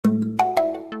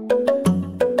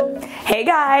Hey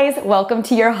guys, welcome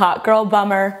to your Hot Girl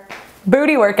Bummer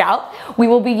booty workout. We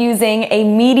will be using a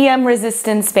medium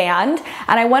resistance band,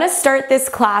 and I want to start this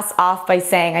class off by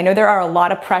saying I know there are a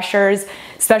lot of pressures,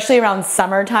 especially around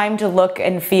summertime, to look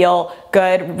and feel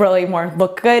good, really more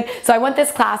look good. So I want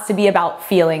this class to be about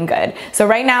feeling good. So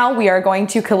right now we are going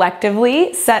to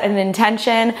collectively set an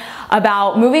intention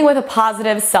about moving with a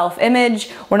positive self-image.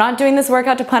 We're not doing this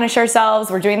workout to punish ourselves.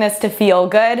 We're doing this to feel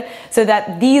good so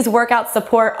that these workouts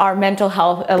support our mental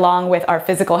health along with our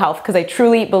physical health, because I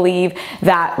truly believe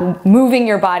that moving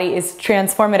your body is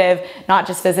transformative, not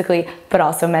just physically, but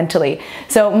also mentally.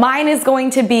 So mine is going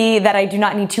to be that I do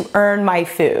not need to earn my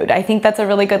food. I think that's a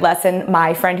really good lesson.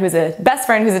 My friend who's a best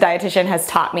friend who's a dietitian has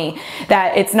taught me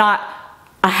that it's not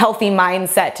a healthy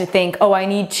mindset to think, oh, I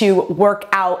need to work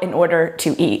out in order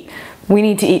to eat. We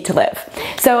need to eat to live.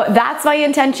 So that's my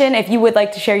intention. If you would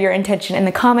like to share your intention in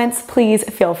the comments, please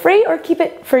feel free, or keep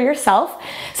it for yourself.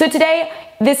 So today,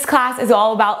 this class is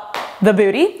all about the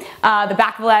booty, the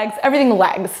back of the legs, everything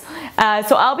legs.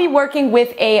 So I'll be working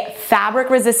with a fabric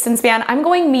resistance band. I'm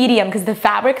going medium because the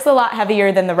fabric's a lot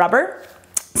heavier than the rubber.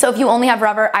 So if you only have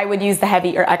rubber, I would use the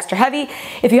heavy or extra heavy.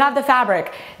 If you have the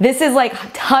fabric, this is like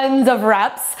tons of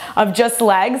reps of just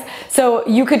legs. So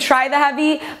you could try the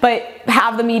heavy, but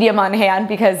have the medium on hand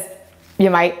because you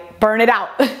might burn it out.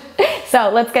 So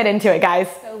let's get into it, guys.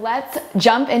 So let's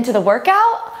jump into the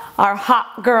workout, our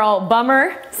hot girl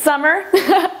bummer summer,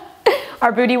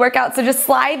 our booty workout. So just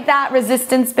slide that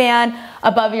resistance band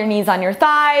above your knees on your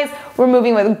thighs. We're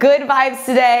moving with good vibes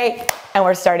today, and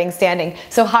we're starting standing.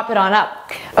 So hop it on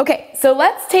up. Okay, so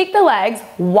let's take the legs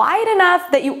wide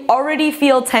enough that you already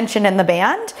feel tension in the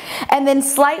band, and then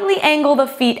slightly angle the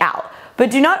feet out. But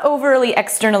do not overly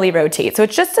externally rotate. So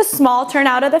it's just a small turn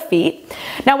out of the feet.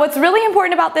 Now what's really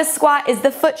important about this squat is the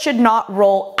foot should not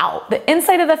roll out. The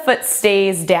inside of the foot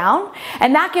stays down,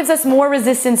 and that gives us more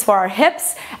resistance for our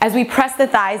hips as we press the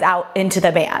thighs out into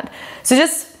the band. So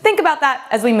just think about that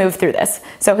as we move through this.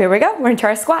 So here we go, we're into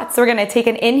our squats. So we're gonna take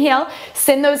an inhale,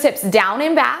 send those hips down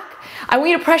and back. I want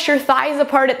you to press your thighs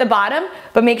apart at the bottom,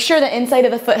 but make sure the inside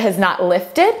of the foot has not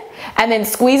lifted, and then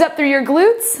squeeze up through your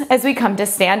glutes as we come to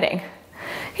standing.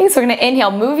 Okay, so we're gonna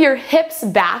inhale, move your hips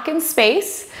back in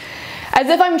space, as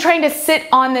if I'm trying to sit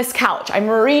on this couch. I'm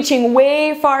reaching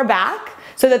way far back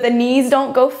so that the knees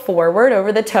don't go forward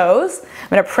over the toes. I'm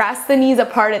gonna press the knees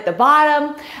apart at the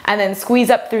bottom and then squeeze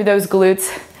up through those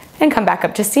glutes and come back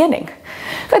up to standing.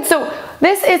 Good, so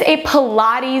this is a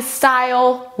Pilates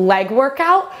style leg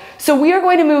workout. So we are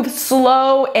going to move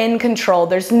slow and controlled.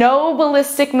 There's no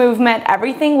ballistic movement.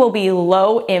 Everything will be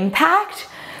low impact.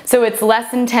 So it's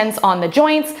less intense on the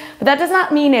joints, but that does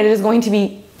not mean it is going to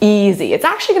be easy. It's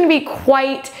actually going to be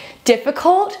quite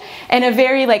difficult and a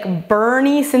very like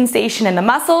burny sensation in the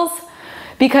muscles,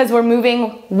 because we're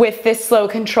moving with this slow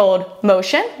controlled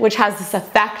motion, which has this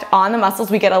effect on the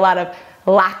muscles. We get a lot of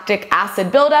lactic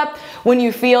acid buildup. When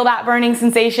you feel that burning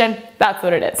sensation, that's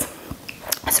what it is.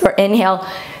 So we're inhale,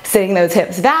 sitting those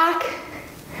hips back.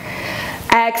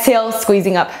 Exhale,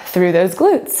 squeezing up through those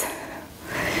glutes.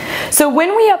 So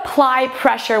when we apply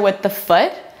pressure with the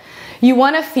foot, you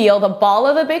want to feel the ball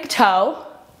of the big toe,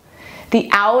 the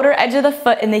outer edge of the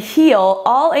foot, and the heel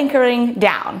all anchoring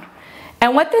down.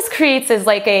 And what this creates is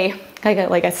like a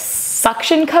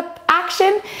suction cup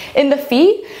action in the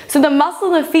feet. So the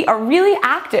muscles in the feet are really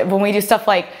active when we do stuff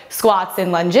like squats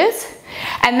and lunges.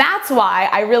 And that's why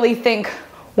I really think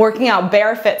working out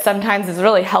barefoot sometimes is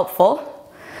really helpful.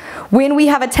 When we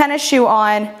have a tennis shoe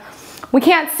on, we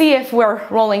can't see if we're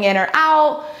rolling in or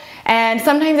out, and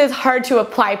sometimes it's hard to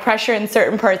apply pressure in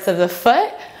certain parts of the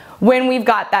foot when we've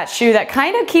got that shoe that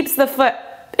kind of keeps the foot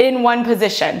in one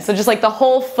position. So just like the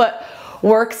whole foot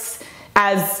works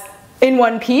as in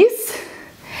one piece,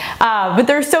 but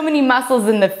there's so many muscles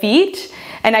in the feet,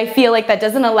 and I feel like that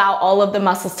doesn't allow all of the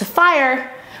muscles to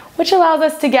fire, which allows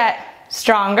us to get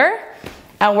stronger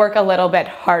and work a little bit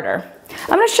harder.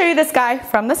 I'm gonna show you this guy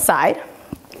from the side.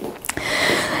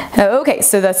 Okay,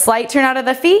 so the slight turn out of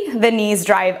the feet, the knees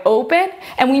drive open,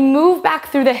 and we move back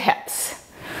through the hips.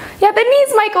 Yeah, the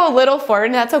knees might go a little forward,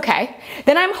 and that's okay.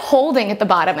 Then I'm holding at the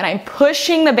bottom, and I'm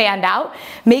pushing the band out,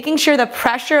 making sure the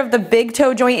pressure of the big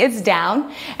toe joint is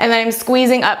down, and then I'm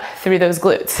squeezing up through those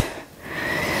glutes.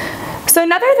 So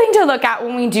another thing to look at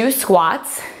when we do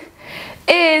squats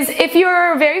is if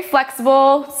you're very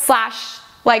flexible /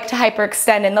 like to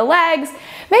hyperextend in the legs,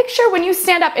 make sure when you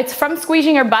stand up, it's from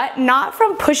squeezing your butt, not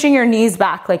from pushing your knees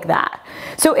back like that.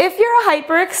 So if you're a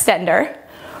hyperextender,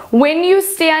 when you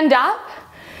stand up,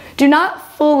 do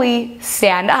not fully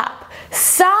stand up.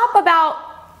 Stop about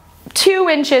 2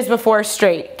 inches before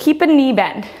straight. Keep a knee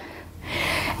bend.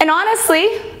 And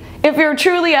honestly, If you're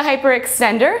truly a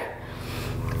hyperextender,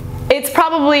 it's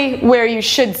probably where you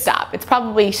should stop. It's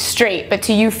probably straight, but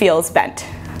to you feels bent.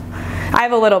 I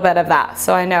have a little bit of that,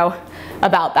 so I know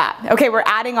about that. Okay, we're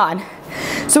adding on.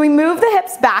 So we move the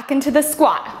hips back into the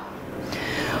squat.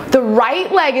 The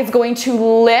right leg is going to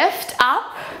lift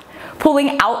up,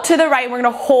 pulling out to the right. We're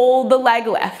gonna hold the leg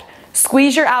lift.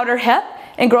 Squeeze your outer hip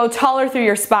and grow taller through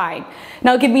your spine.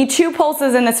 Now give me 2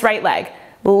 pulses in this right leg.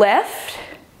 Lift,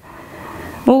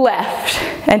 lift,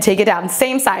 and take it down.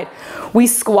 Same side. We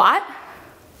squat.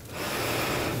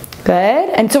 Good.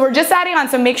 And so we're just adding on,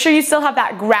 so make sure you still have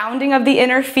that grounding of the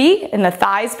inner feet and the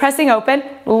thighs pressing open.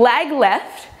 Leg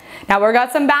lift. Now we've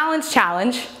got some balance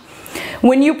challenge.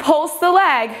 When you pulse the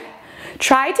leg,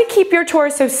 try to keep your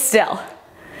torso still,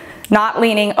 not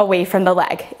leaning away from the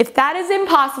leg. If that is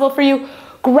impossible for you,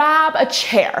 grab a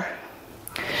chair.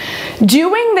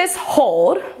 Doing this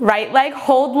hold, right leg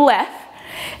hold lift,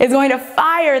 is going to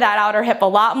fire that outer hip a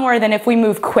lot more than if we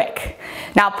move quick.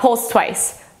 Now pulse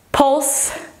twice.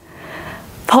 Pulse,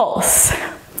 pulse.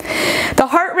 The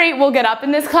heart rate will get up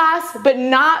in this class, but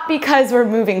not because we're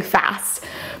moving fast,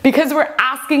 because we're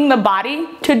asking the body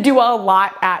to do a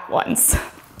lot at once.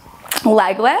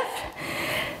 Leg lift,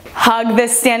 hug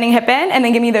this standing hip in, and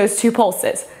then give me those 2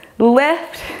 pulses.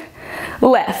 Lift,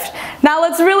 lift. Now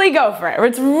let's really go for it.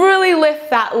 Let's really lift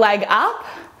that leg up.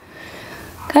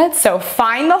 Good, so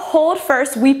find the hold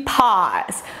first. We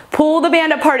pause. Pull the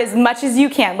band apart as much as you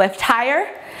can. Lift higher,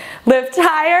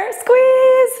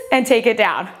 squeeze, and take it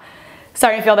down.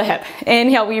 Starting to feel the hip.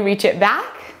 Inhale, we reach it back.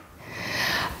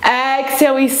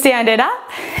 Exhale, we stand it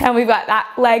up, and we've got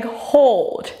that leg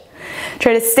hold.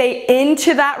 Try to stay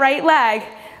into that right leg.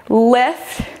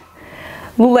 Lift,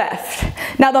 lift.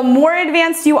 Now the more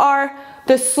advanced you are,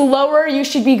 the slower you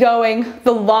should be going,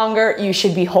 the longer you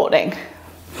should be holding.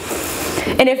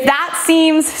 And if that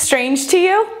seems strange to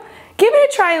you, give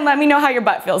it a try and let me know how your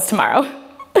butt feels tomorrow.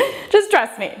 Just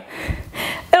trust me,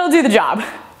 it'll do the job.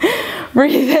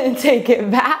 Breathe in, take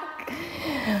it back.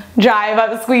 Drive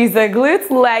up, squeeze the glutes,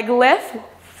 leg lift,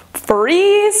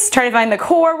 freeze. Try to find the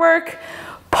core work.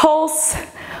 Pulse,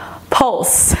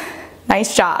 pulse.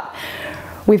 Nice job.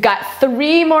 We've got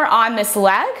 3 more on this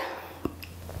leg.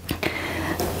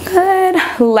 Good.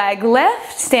 Leg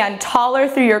lift. Stand taller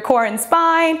through your core and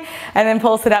spine, and then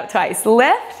pulse it up twice.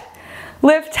 Lift,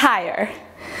 lift higher.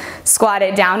 Squat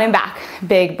it down and back.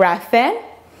 Big breath in.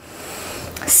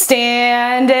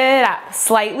 Stand it up.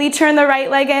 Slightly turn the right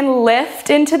leg in. Lift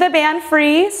into the band.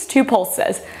 Freeze. 2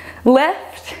 pulses.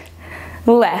 Lift,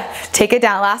 lift. Take it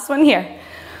down. Last one here.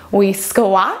 We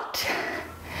squat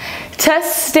to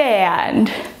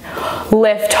stand.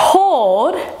 Lift,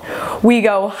 hold. We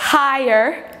go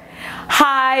higher,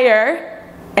 higher,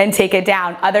 and take it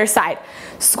down. Other side.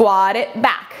 Squat it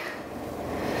back.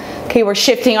 Okay, we're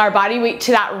shifting our body weight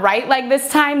to that right leg this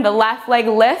time. The left leg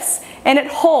lifts and it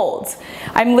holds.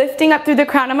 I'm lifting up through the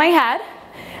crown of my head,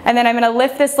 and then I'm gonna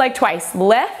lift this leg twice.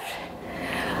 Lift,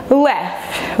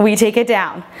 lift. We take it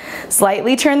down.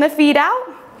 Slightly turn the feet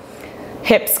out.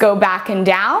 Hips go back and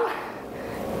down.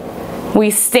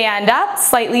 We stand up,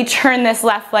 slightly turn this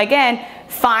left leg in,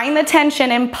 find the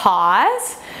tension and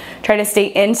pause. Try to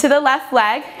stay into the left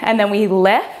leg, and then we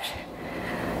lift,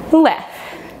 lift.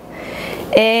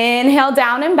 Inhale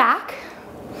down and back.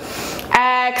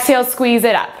 Exhale, squeeze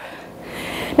it up.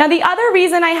 Now the other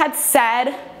reason I had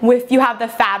said if you have the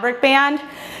fabric band,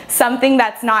 something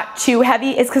that's not too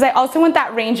heavy, is because I also want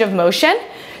that range of motion.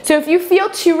 So if you feel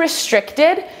too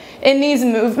restricted in these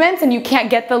movements and you can't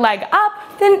get the leg up,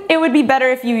 then it would be better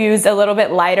if you used a little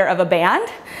bit lighter of a band.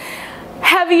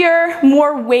 Heavier,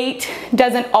 more weight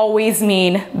doesn't always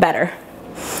mean better.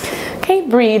 Okay,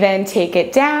 breathe in, take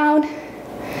it down.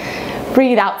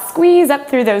 Breathe out, squeeze up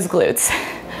through those glutes.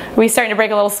 Are we starting to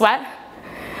break a little sweat?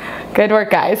 Good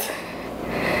work, guys.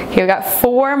 Okay, we got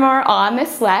 4 more on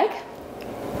this leg.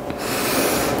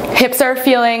 Hips are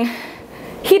feeling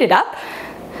heated up.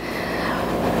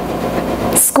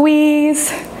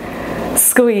 Squeeze,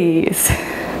 squeeze.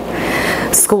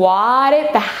 Squat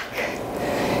it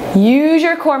back. Use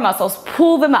your core muscles,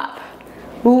 pull them up.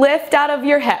 Lift out of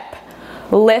your hip.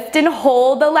 Lift and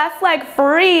hold the left leg,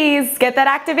 freeze, get that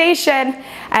activation,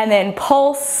 and then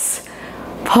pulse,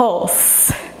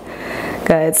 pulse.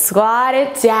 Good, squat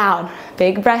it down.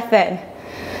 Big breath in.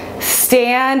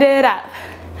 Stand it up.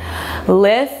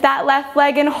 Lift that left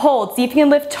leg and hold. See if you can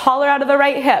lift taller out of the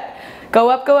right hip. Go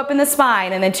up in the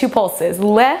spine, and then 2 pulses.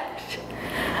 Lift,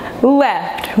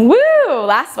 lift. Woo!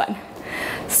 Last one.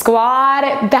 Squat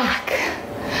it back.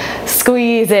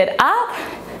 Squeeze it up.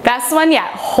 Best one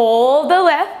yet. Hold the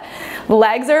lift.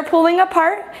 Legs are pulling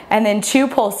apart, and then 2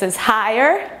 pulses.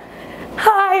 Higher,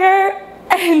 higher,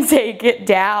 and take it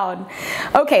down.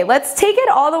 Okay, let's take it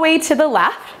all the way to the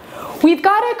left. We've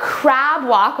got a crab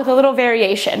walk with a little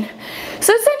variation.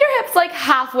 So send your hips like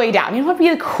halfway down. You don't have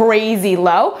to be crazy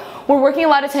low. We're working a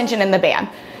lot of tension in the band.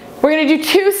 We're gonna do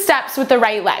 2 steps with the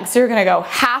right leg. So you're gonna go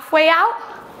halfway out,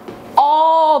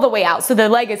 all the way out, so the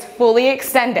leg is fully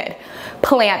extended.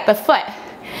 Plant the foot.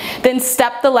 Then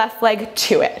step the left leg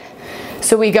to it.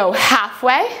 So we go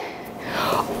halfway,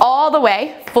 all the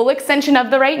way, full extension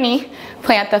of the right knee,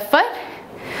 plant the foot,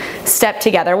 step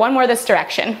together. One more this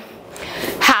direction.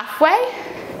 Halfway,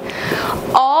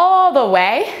 all the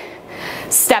way,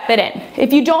 step it in.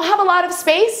 If you don't have a lot of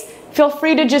space, feel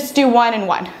free to just do 1 and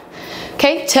 1.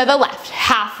 Okay, to the left,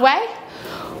 halfway,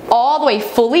 all the way,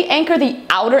 fully anchor the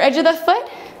outer edge of the foot,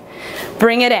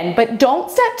 bring it in, but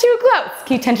don't step too close.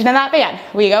 Keep tension in that band.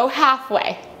 We go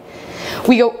halfway.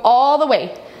 We go all the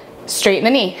way, straighten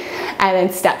the knee, and then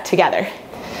step together.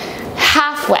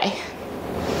 Halfway,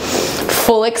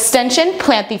 full extension,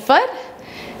 plant the foot,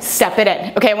 step it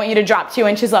in. Okay, I want you to drop 2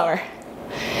 inches lower.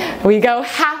 We go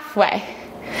halfway,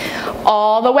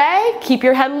 all the way, keep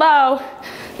your head low,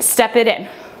 step it in.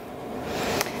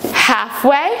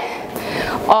 Halfway,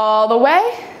 all the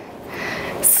way,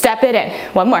 step it in.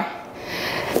 One more.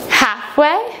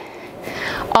 Halfway,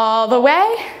 all the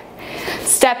way,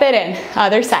 step it in.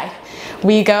 Other side.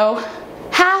 We go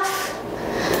half,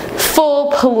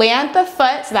 full, plant the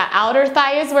foot so that outer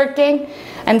thigh is working,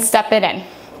 and step it in.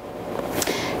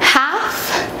 Half,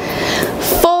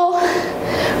 full,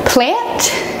 plant,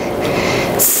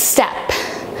 step.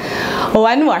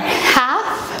 One more.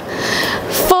 Half,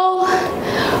 full,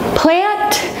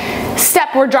 plant, step.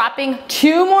 We're dropping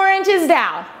 2 more inches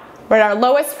down. We're at our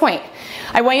lowest point.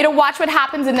 I want you to watch what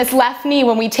happens in this left knee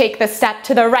when we take the step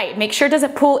to the right. Make sure it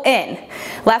doesn't pull in.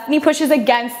 Left knee pushes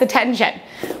against the tension.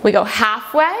 We go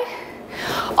halfway,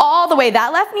 all the way.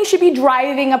 That left knee should be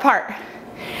driving apart.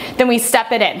 Then we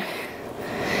step it in.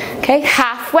 Okay,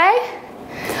 halfway,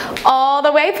 all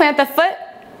the way, plant the foot,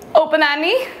 open that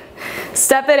knee,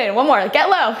 step it in. One more, get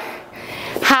low.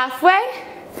 Halfway,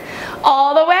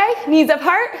 all the way, knees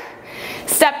apart,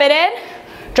 step it in,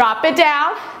 drop it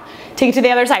down, take it to the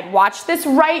other side. Watch this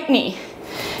right knee.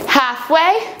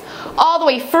 Halfway, all the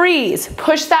way, freeze,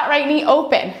 push that right knee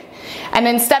open, and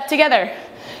then step together.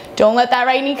 Don't let that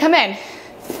right knee come in.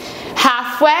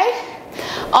 Halfway,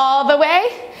 all the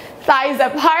way, thighs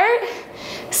apart,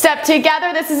 step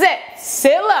together, this is it.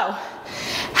 Sit low.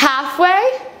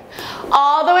 Halfway,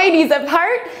 all the way, knees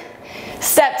apart,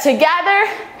 step together,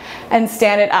 and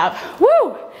stand it up.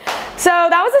 Woo! So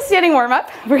that was a standing warm-up.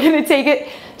 We're gonna take it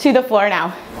to the floor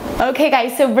now. Okay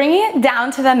guys, so bringing it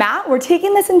down to the mat, we're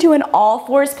taking this into an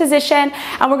all-4s position,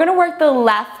 and we're gonna work the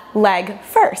left leg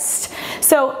first.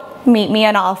 So meet me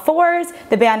in all 4s.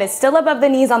 The band is still above the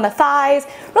knees on the thighs.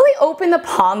 Really open the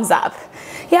palms up.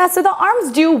 Yeah, so the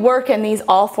arms do work in these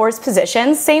all 4s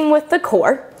positions, same with the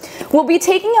core. We'll be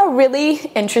taking a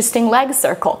really interesting leg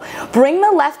circle. Bring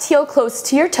the left heel close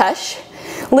to your tush,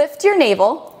 lift your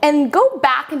navel, and go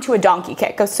back into a donkey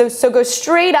kick. So go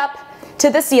straight up to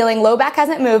the ceiling, low back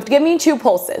hasn't moved. Give me 2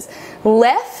 pulses.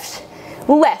 Lift,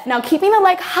 lift. Now keeping the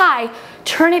leg high,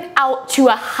 turn it out to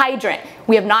a hydrant.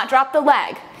 We have not dropped the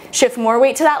leg. Shift more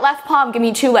weight to that left palm, give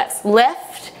me 2 lifts.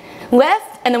 Lift,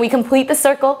 lift, and then we complete the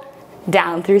circle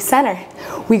down through center.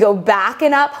 We go back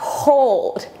and up,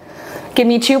 hold. Give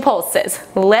me 2 pulses.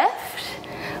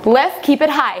 Lift, lift, keep it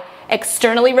high.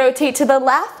 Externally rotate to the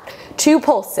left, 2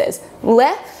 pulses.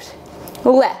 Lift,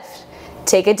 lift,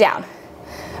 take it down.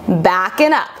 Back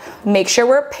and up. Make sure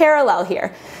we're parallel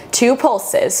here. 2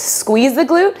 pulses. Squeeze the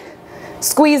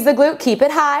glute, keep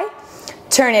it high.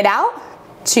 Turn it out,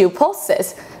 2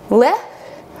 pulses. Lift,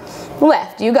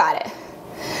 lift, you got it.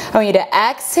 I want you to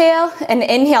exhale and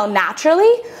inhale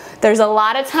naturally. There's a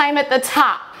lot of time at the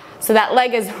top, so that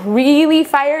leg is really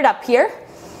fired up here.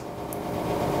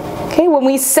 Okay, when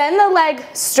we send the leg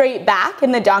straight back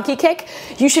in the donkey kick,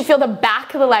 you should feel the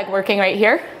back of the leg working right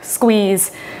here.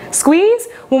 Squeeze, squeeze.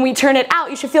 When we turn it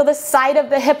out, you should feel the side of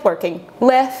the hip working.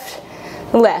 Lift,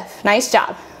 lift. Nice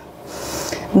job.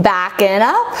 Back and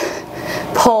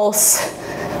up. Pulse,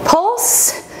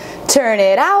 pulse. Turn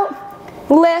it out.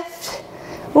 Lift,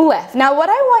 lift. Now what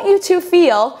I want you to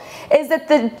feel is that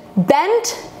the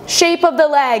bent shape of the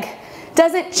leg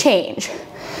doesn't change.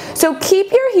 So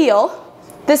keep your heel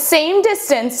the same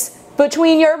distance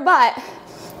between your butt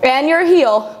and your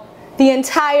heel the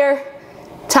entire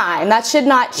time. That should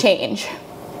not change.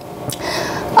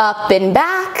 Up and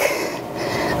back,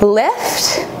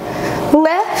 lift,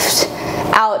 lift,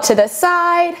 out to the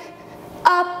side,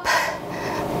 up,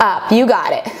 up. You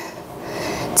got it.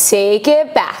 Take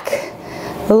it back,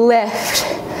 lift,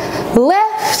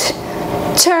 lift,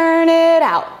 turn it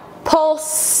out,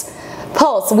 pulse,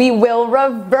 pulse. We will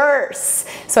reverse.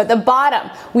 So at the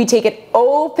bottom, we take it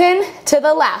open to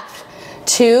the left.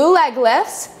 2 leg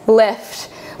lifts, lift,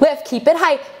 lift, keep it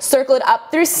high, circle it up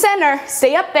through center,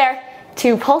 stay up there,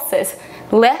 2 pulses,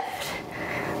 lift,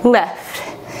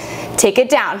 lift, take it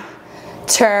down,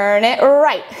 turn it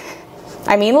right,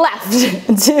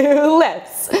 left, 2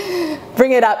 lifts,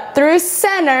 bring it up through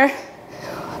center,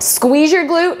 squeeze your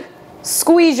glute,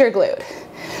 squeeze your glute.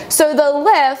 So the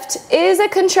lift is a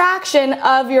contraction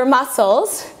of your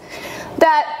muscles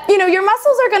that, your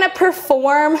muscles are gonna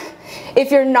perform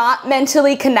if you're not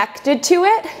mentally connected to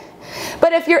it.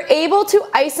 But if you're able to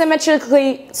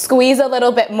isometrically squeeze a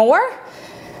little bit more,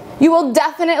 you will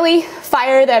definitely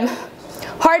fire them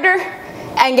harder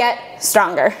and get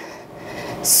stronger.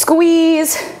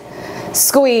 Squeeze,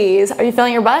 squeeze. Are you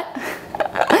feeling your butt?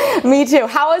 Me too.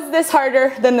 How is this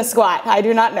harder than the squat? I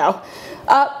do not know.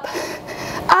 Up,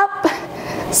 up,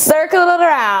 circle it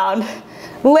around,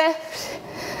 lift,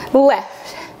 lift.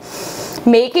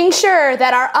 Making sure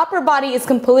that our upper body is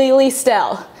completely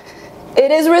still. It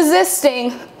is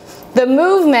resisting the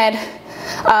movement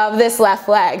of this left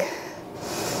leg.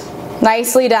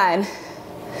 Nicely done.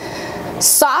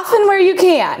 Soften where you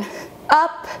can.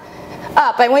 Up,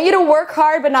 up. I want you to work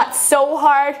hard, but not so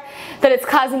hard that it's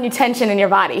causing you tension in your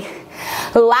body.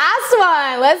 Last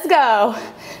one, let's go.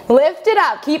 Lift it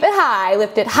up, keep it high.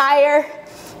 Lift it higher,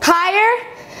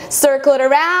 higher. Circle it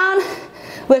around.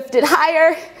 Lift it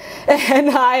higher and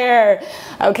higher.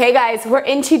 Okay guys, we're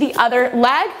into the other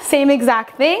leg, same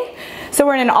exact thing. So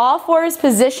we're in an all fours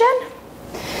position.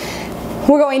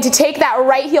 We're going to take that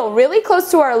right heel really close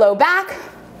to our low back,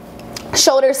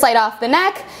 shoulders slide off the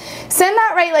neck, send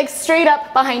that right leg straight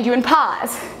up behind you and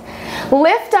pause.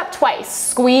 Lift up twice,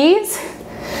 squeeze,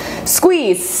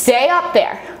 squeeze, stay up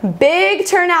there. Big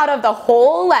turn out of the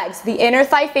whole leg, so the inner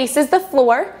thigh faces the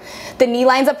floor, the knee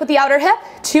lines up with the outer hip,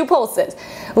 2 pulses.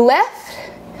 Lift,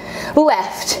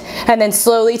 lift, and then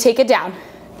slowly take it down.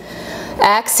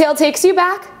 Exhale takes you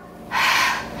back.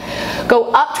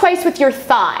 Go up twice with your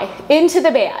thigh, into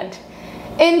the band,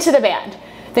 into the band.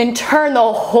 Then turn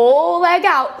the whole leg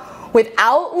out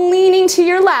without leaning to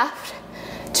your left.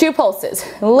 2 pulses,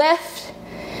 lift,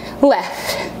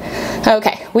 lift.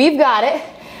 Okay, we've got it.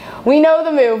 We know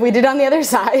the move, we did on the other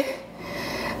side.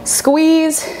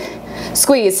 Squeeze,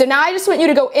 squeeze. So now I just want you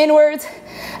to go inwards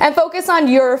and focus on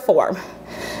your form.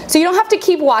 So you don't have to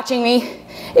keep watching me.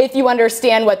 If you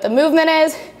understand what the movement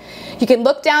is, you can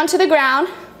look down to the ground.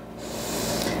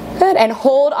 Good, and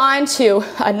hold on to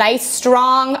a nice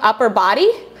strong upper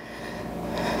body.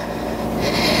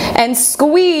 And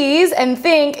squeeze and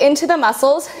think into the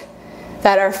muscles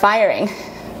that are firing.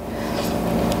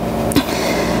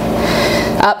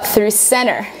 Up through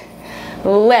center.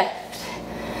 Lift,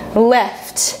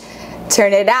 lift,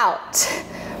 turn it out.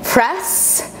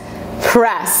 Press,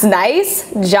 press.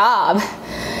 Nice job.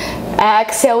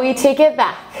 Exhale, we take it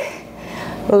back.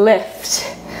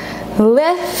 Lift,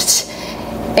 lift.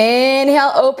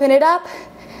 Inhale, open it up.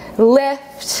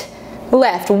 Lift,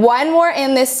 lift. One more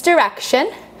in this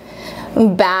direction.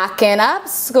 Back and up,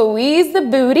 squeeze the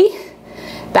booty.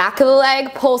 Back of the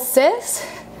leg pulses.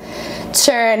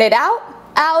 Turn it out.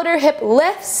 Outer hip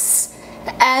lifts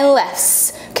and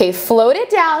lifts. Okay, float it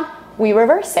down. We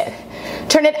reverse it.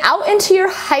 Turn it out into your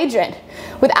hydrant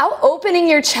without opening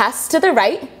your chest to the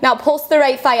right. Now pulse the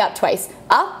right thigh up twice.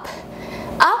 Up,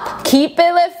 up, keep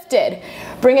it lifted.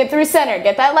 Bring it through center.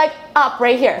 Get that leg up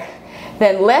right here.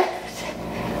 Then lift,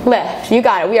 lift. You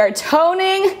got it. We are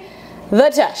toning the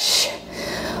tush.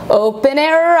 Open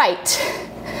it right.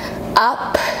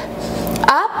 Up,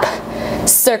 up.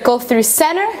 Circle through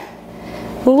center.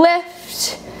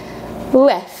 Lift,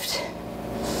 lift.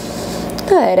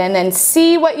 Good, and then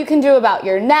see what you can do about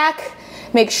your neck.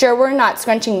 Make sure we're not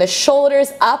scrunching the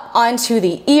shoulders up onto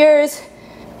the ears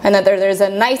and that there's a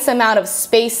nice amount of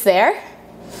space there.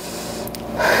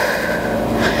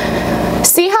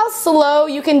 See how slow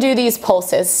you can do these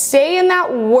pulses. Stay in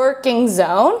that working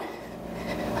zone.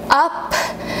 Up,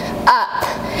 up.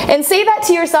 And say that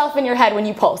to yourself in your head when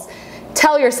you pulse.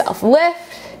 Tell yourself,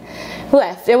 lift,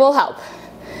 lift. It will help.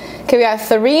 Okay, we have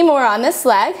 3 more on this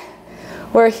leg.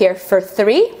 We're here for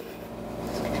 3.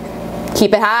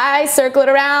 Keep it high, circle it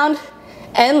around,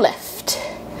 and lift.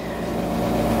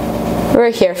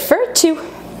 We're here for 2.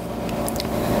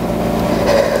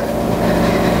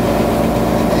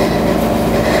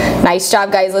 Nice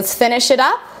job, guys. Let's finish it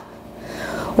up.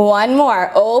 1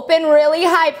 more. Open really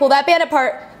high. Pull that band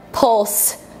apart.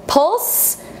 Pulse,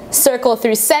 pulse. Circle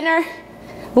through center.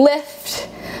 Lift,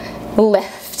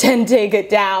 lift, and take it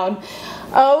down.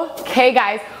 Okay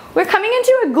guys, we're coming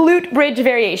into a glute bridge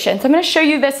variation. So I'm gonna show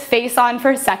you this face on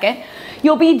for a second.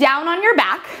 You'll be down on your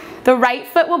back, the right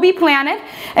foot will be planted,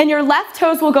 and your left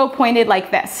toes will go pointed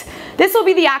like this. This will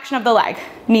be the action of the leg.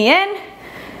 Knee in,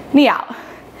 knee out.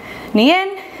 Knee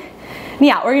in, knee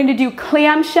out. We're gonna do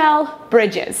clamshell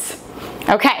bridges.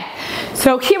 Okay,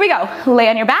 so here we go. Lay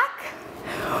on your back.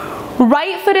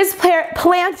 Right foot is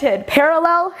planted,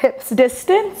 parallel hips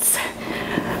distance.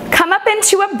 Come up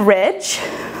into a bridge.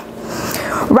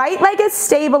 Right leg is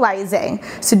stabilizing,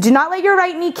 so do not let your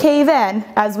right knee cave in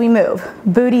as we move.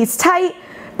 Booty's tight,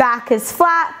 back is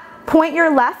flat. Point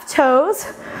your left toes,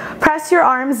 press your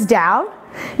arms down.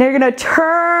 Now you're gonna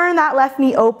turn that left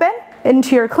knee open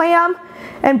into your clam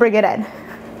and bring it in.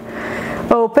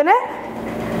 Open it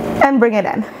and bring it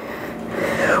in.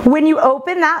 When you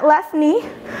open that left knee,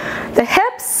 the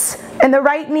hips and the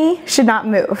right knee should not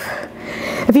move.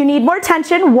 If you need more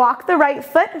tension, walk the right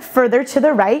foot further to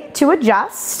the right to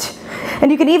adjust.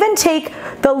 And you can even take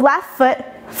the left foot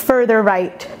further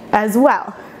right as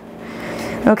well.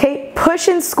 Okay, push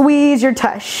and squeeze your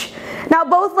tush. Now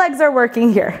both legs are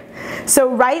working here. So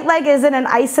right leg is in an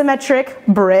isometric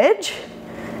bridge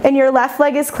and your left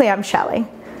leg is clamshelling.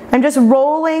 I'm just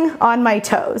rolling on my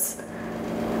toes.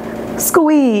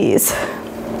 Squeeze.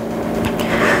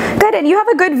 Good, and you have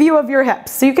a good view of your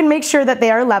hips, so you can make sure that they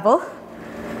are level.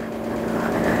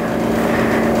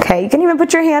 Okay, you can even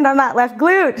put your hand on that left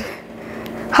glute.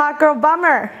 Hot girl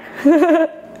bummer.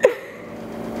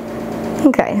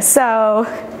 Okay, so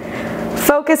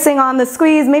focusing on the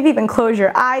squeeze, maybe even close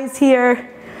your eyes here.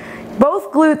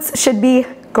 Both glutes should be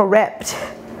gripped.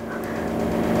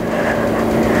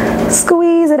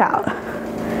 Squeeze it out.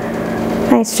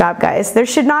 Nice job, guys. There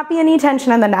should not be any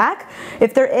tension in the neck.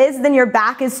 If there is, then your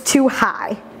back is too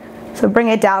high. So bring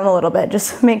it down a little bit.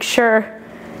 Just make sure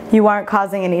you aren't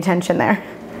causing any tension there.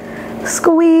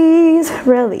 Squeeze,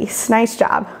 release. Nice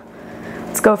job.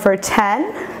 Let's go for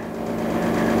 10,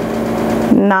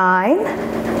 9,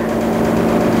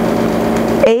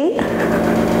 8,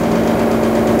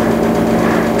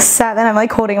 7. I'm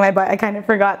like holding my butt. I kind of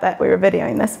forgot that we were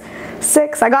videoing this.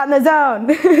 6, I got in the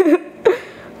zone.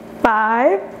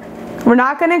 5, we're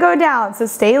not gonna go down, so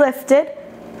stay lifted.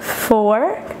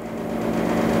 4,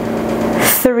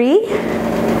 3,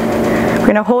 we're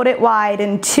gonna hold it wide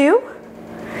in 2.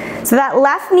 So that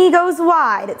left knee goes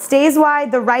wide, it stays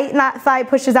wide, the right thigh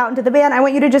pushes out into the band. I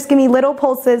want you to just give me little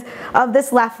pulses of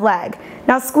this left leg.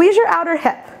 Now squeeze your outer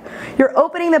hip. You're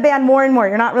opening the band more and more,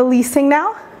 you're not releasing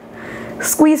now.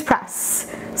 Squeeze press,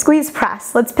 squeeze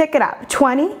press. Let's pick it up.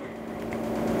 20,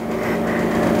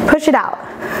 push it out.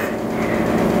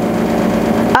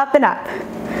 Up and up.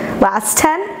 Last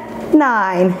 10,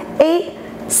 9, 8,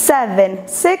 7,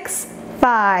 6,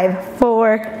 5,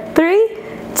 4, 3,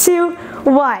 2,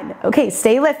 1. Okay,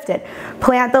 stay lifted.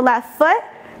 Plant the left foot,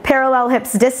 parallel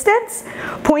hips distance.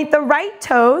 Point the right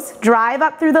toes, drive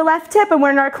up through the left hip, and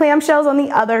we're in our clamshells on the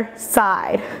other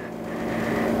side.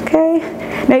 Okay,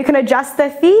 now you can adjust the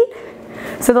feet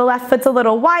so the left foot's a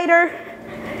little wider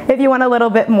if you want a little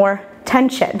bit more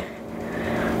tension.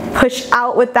 Push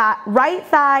out with that right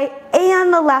thigh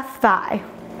and the left thigh.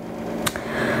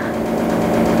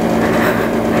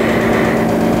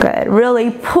 Good,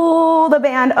 really pull the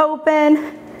band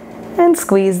open and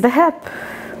squeeze the hip.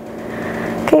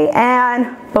 Okay,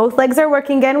 and both legs are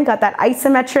working again. We got that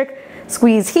isometric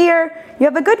squeeze here. You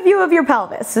have a good view of your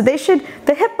pelvis. So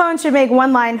the hip bone should make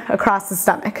one line across the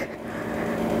stomach.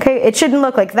 Okay, it shouldn't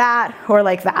look like that or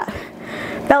like that.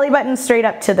 Belly button straight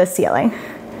up to the ceiling.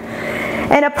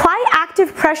 And apply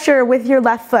active pressure with your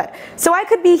left foot. So I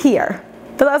could be here,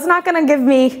 but that's not gonna give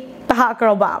me the hot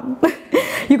girl bum.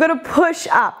 You gotta push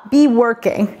up, be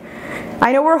working.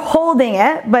 I know we're holding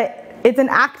it, but it's an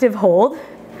active hold.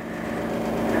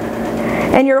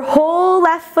 And your whole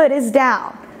left foot is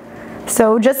down.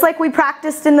 So just like we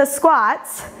practiced in the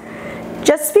squats,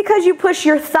 just because you push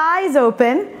your thighs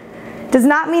open does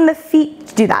not mean the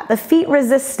feet do that. The feet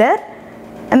resist it.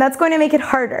 And that's going to make it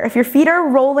harder. If your feet are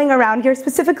rolling around here,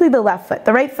 specifically the left foot,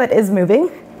 the right foot is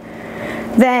moving,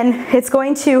 then it's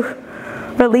going to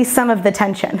release some of the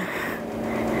tension.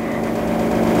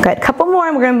 Good, couple more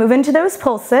and we're gonna move into those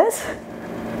pulses.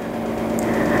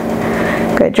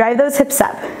 Good, drive those hips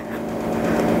up.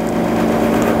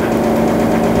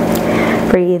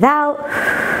 Breathe out,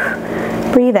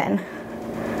 breathe in.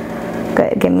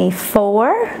 Good, give me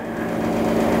 4,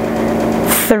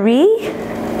 3,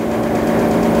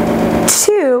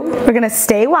 2, we're gonna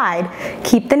stay wide.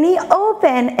 Keep the knee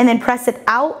open and then press it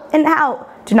out and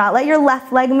out. Do not let your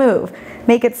left leg move.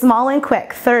 Make it small and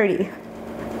quick. 30,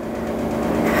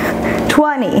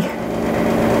 20,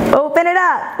 Open it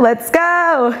up. Let's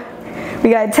go.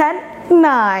 We got 10,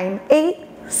 9, 8,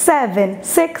 7,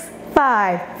 6,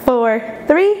 5, 4,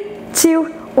 3, 2,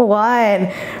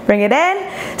 1. Bring it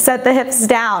in, set the hips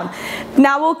down.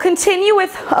 Now we'll continue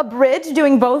with a bridge,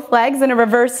 doing both legs in a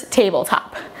reverse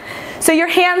tabletop. So your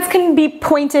hands can be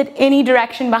pointed any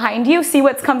direction behind you. See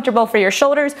what's comfortable for your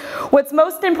shoulders. What's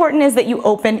most important is that you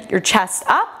open your chest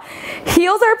up.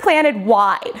 Heels are planted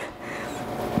wide.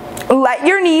 Let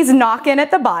your knees knock in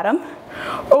at the bottom.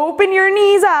 Open your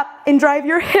knees up and drive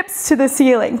your hips to the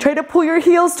ceiling. Try to pull your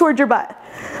heels towards your butt.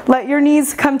 Let your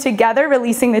knees come together,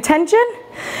 releasing the tension.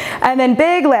 And then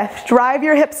big lift, drive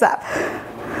your hips up.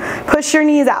 Push your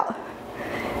knees out.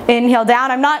 Inhale down,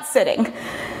 I'm not sitting.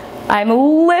 I'm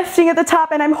lifting at the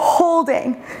top and I'm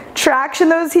holding. Traction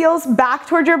those heels back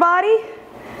towards your body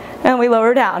and we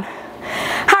lower down.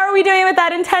 How are we doing with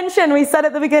that intention we said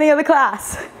at the beginning of the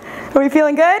class? Are we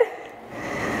feeling good?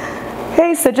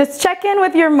 Okay, so just check in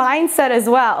with your mindset as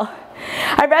well.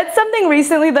 I read something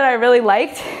recently that I really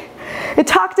liked. It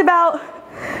talked about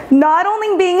not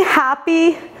only being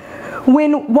happy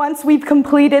once we've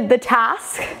completed the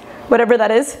task, whatever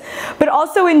that is, but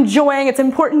also enjoying. It's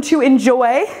important to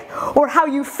enjoy or how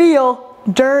you feel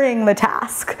during the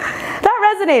task.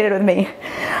 That resonated with me.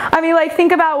 I mean, like,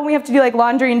 think about when we have to do like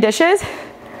laundry and dishes,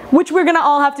 which we're gonna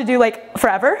all have to do like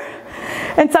forever.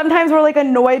 And sometimes we're like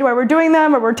annoyed while we're doing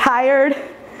them or we're tired.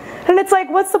 And it's like,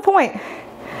 what's the point?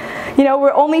 You know, we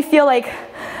only feel like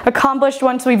accomplished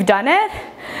once we've done it.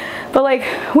 But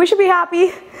like, we should be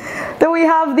happy that we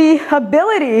have the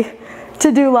ability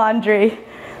to do laundry,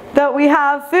 that we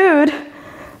have food.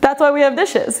 That's why we have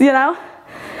dishes, you know?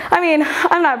 I mean,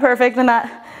 I'm not perfect and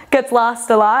that gets lost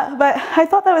a lot, but I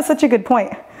thought that was such a good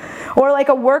point. Or like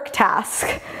a work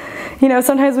task. You know,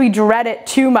 sometimes we dread it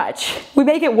too much. We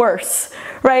make it worse,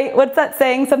 right? What's that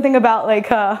saying? Something about like,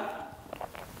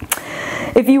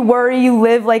 if you worry, you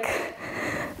live like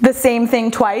the same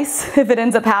thing twice if it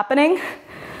ends up happening.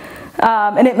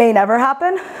 And it may never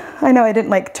happen. I know I didn't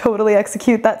like totally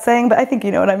execute that saying, but I think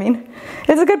you know what I mean.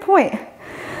 It's a good point.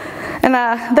 And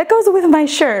that goes with my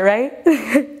shirt, right?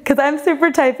 Because I'm super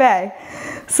type A.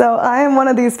 So I am one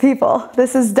of these people.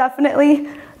 This is definitely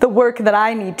the work that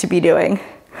I need to be doing.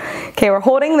 Okay, we're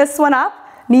holding this one up.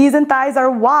 Knees and thighs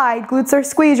are wide, glutes are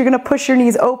squeezed. You're gonna push your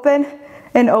knees open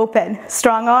and open.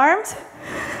 Strong arms,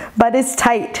 butt is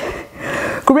tight.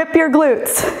 Grip your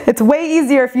glutes. It's way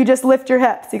easier if you just lift your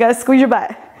hips. You gotta squeeze your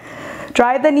butt.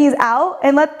 Drive the knees out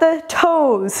and let the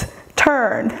toes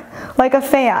turn like a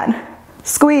fan.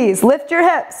 Squeeze, lift your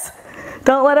hips.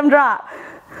 Don't let them drop.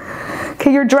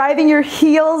 Okay, you're driving your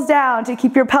heels down to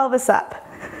keep your pelvis up.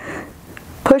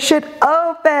 Push it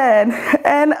open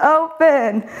and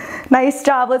open. Nice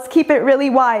job. Let's keep it really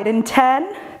wide. In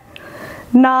 10,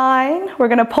 9, we're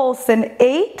gonna pulse in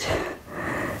 8,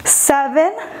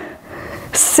 7,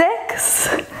 6,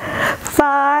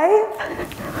 5,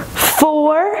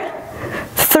 4,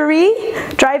 3.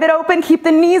 Drive it open, keep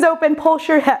the knees open, pulse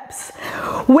your hips.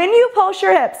 When you pulse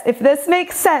your hips, if this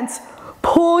makes sense,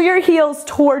 pull your heels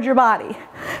towards your body.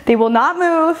 They will not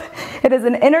move. It is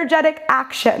an energetic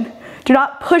action. Do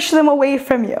not push them away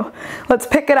from you. Let's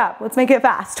pick it up. Let's make it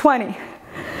fast. 20.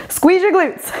 Squeeze your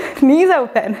glutes. Knees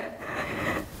open.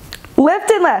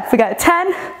 Lift and lift. We got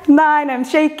 10, 9, I'm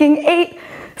shaking, 8,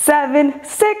 7,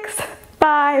 6,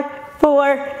 5,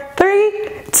 4,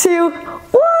 3, 2,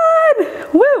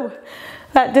 1. Woo!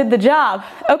 That did the job.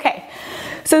 Okay,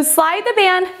 so slide the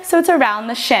band so it's around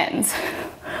the shins.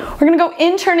 We're gonna go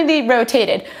internally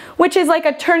rotated, which is like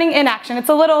a turning in action. It's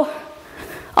a little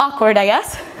awkward, I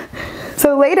guess.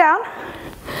 So lay down,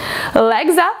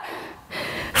 legs up,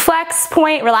 flex,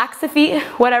 point, relax the feet,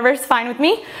 whatever's fine with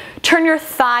me. Turn your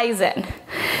thighs in.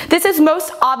 This is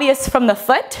most obvious from the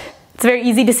foot. It's very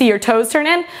easy to see your toes turn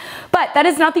in, but that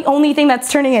is not the only thing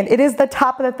that's turning in. It is the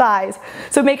top of the thighs.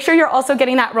 So make sure you're also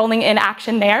getting that rolling in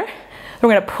action there. We're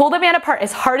gonna pull the band apart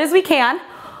as hard as we can.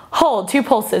 Hold, 2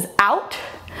 pulses, out,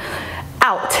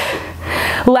 out.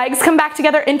 Legs come back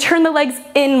together and turn the legs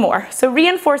in more. So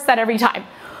reinforce that every time.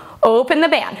 Open the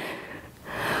band.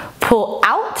 Pull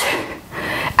out,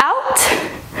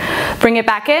 out. Bring it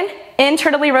back in.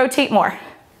 Internally rotate more.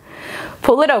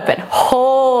 Pull it open.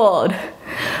 Hold.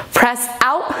 Press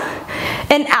out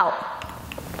and out.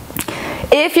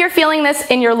 If you're feeling this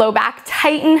in your low back,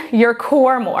 tighten your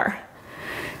core more.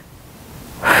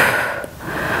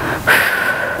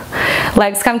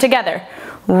 Legs come together.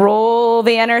 Roll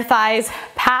the inner thighs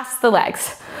past the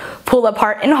legs. Pull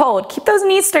apart and hold. Keep those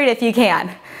knees straight if you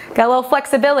can. Got a little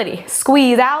flexibility.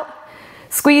 Squeeze out,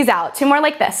 squeeze out. 2 more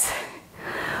like this.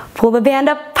 Pull the band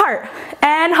apart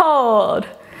and hold.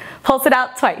 Pulse it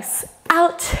out twice.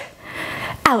 out,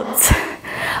 out.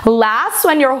 Last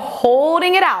one, you're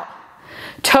holding it out.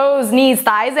 Toes, knees,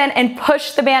 thighs in, and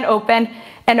push the band open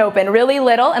and open. Really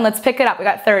little, and let's pick it up. We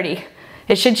got 30.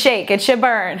 It should shake, it should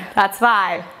burn. That's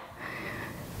 5.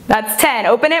 That's 10.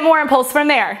 Open it more and pulse from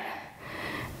there.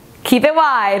 Keep it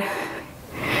wide.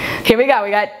 Here we go. We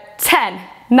got 10,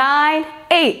 9,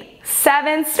 8,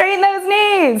 7. Straighten those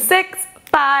knees. 6,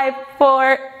 5,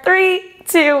 4, 3,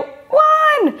 2,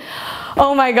 1.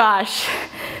 Oh my gosh.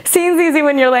 Seems easy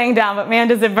when you're laying down, but man,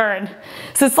 does it burn.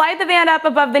 So slide the band up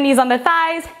above the knees on the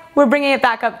thighs. We're bringing it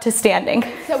back up to standing.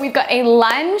 So we've got a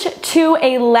lunge to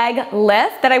a leg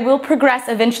lift that I will progress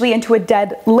eventually into a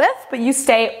dead lift, but you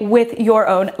stay with your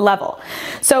own level.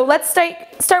 So let's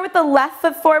start with the left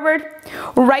foot forward.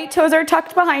 Right toes are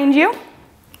tucked behind you.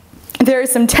 There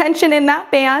is some tension in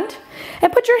that band.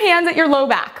 And put your hands at your low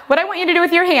back. What I want you to do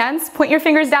with your hands, point your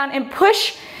fingers down and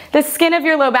push the skin of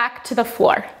your low back to the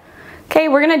floor. Okay,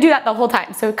 we're gonna do that the whole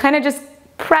time. So kind of just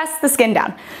press the skin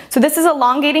down. So this is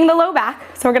elongating the low back,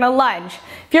 so we're gonna lunge.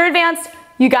 If you're advanced,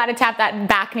 you gotta tap that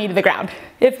back knee to the ground.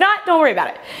 If not, don't worry about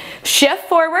it. Shift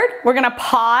forward, we're gonna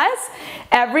pause.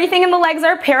 Everything in the legs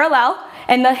are parallel,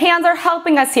 and the hands are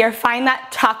helping us here find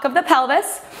that tuck of the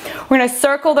pelvis. We're gonna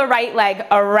circle the right leg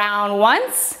around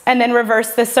once, and then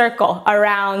reverse the circle.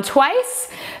 Around twice,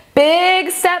 big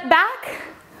step back,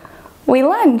 we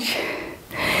lunge.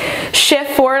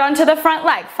 Shift forward onto the front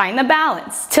leg, find the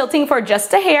balance, tilting for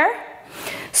just a hair,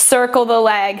 circle the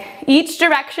leg each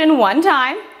direction one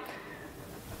time,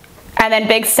 and then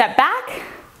big step back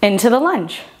into the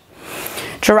lunge.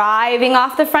 Driving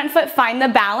off the front foot, find the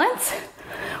balance.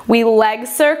 We leg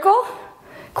circle,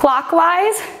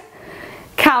 clockwise,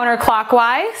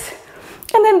 counterclockwise,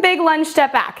 and then big lunge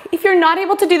step back. If you're not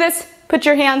able to do this, put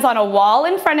your hands on a wall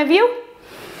in front of you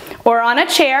or on a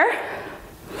chair.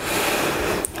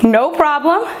 No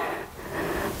problem.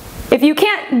 If you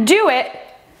can't do it,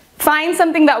 find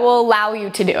something that will allow you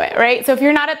to do it, right? So if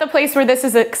you're not at the place where this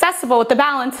is accessible with the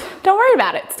balance, don't worry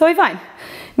about it. It's totally fine.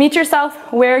 Meet yourself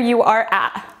where you are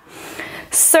at.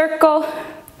 Circle,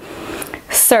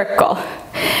 circle.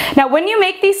 Now when you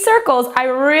make these circles, I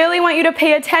really want you to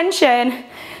pay attention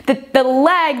that the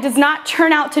leg does not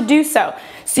turn out to do so.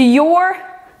 So your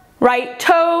right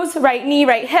toes, right knee,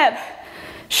 right hip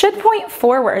should point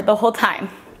forward the whole time.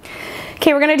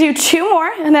 Okay, we're gonna do 2 more,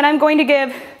 and then I'm going to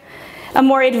give a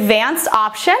more advanced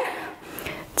option.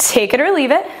 Take it or leave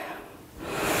it.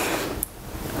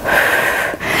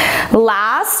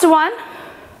 Last one.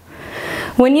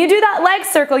 When you do that leg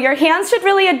circle, your hands should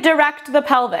really direct the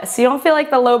pelvis. So you don't feel like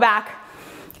the low back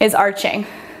is arching.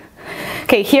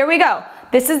 Okay, here we go.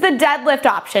 This is the deadlift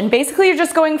option. Basically, you're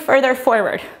just going further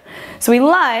forward. So we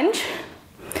lunge,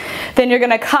 then you're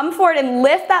gonna come forward and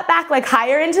lift that back leg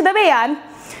higher into the band.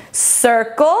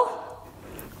 Circle,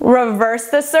 reverse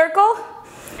the circle,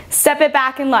 step it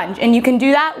back and lunge. And you can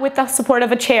do that with the support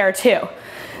of a chair too.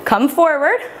 Come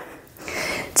forward,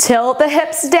 tilt the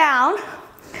hips down,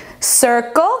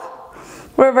 circle,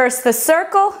 reverse the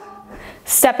circle,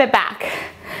 step it back.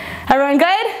 Everyone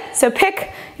good? So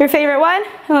pick your favorite one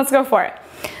and let's go for it.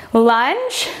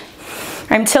 Lunge,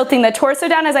 I'm tilting the torso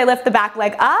down as I lift the back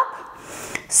leg up,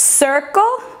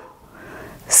 circle,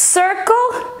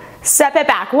 circle, step it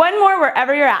back. One more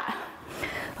wherever you're at.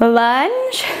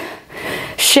 Lunge,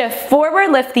 shift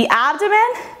forward, lift the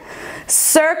abdomen,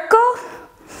 circle,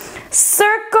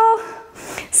 circle,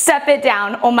 step it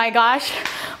down. Oh my gosh,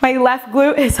 my left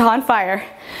glute is on fire.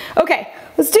 Okay,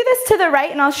 let's do this to the right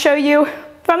and I'll show you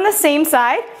from the same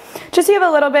side, just so you have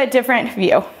a little bit different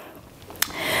view.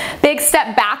 Big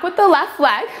step back with the left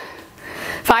leg,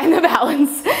 find the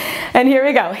balance, and here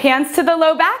we go. Hands to the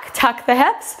low back, tuck the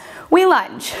hips, we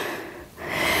lunge.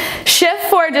 Shift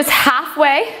forward just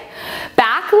halfway,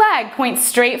 back leg points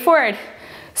straight forward.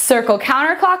 Circle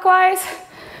counterclockwise,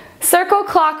 circle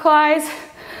clockwise,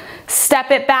 step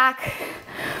it back,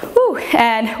 woo,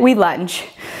 and we lunge.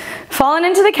 Falling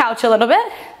into the couch a little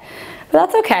bit, but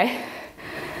that's okay.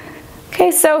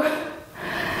 Okay, so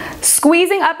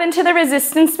squeezing up into the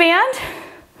resistance band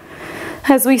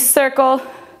as we circle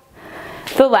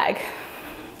the leg.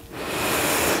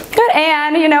 Good,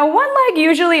 and you know, one leg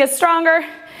usually is stronger,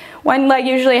 one leg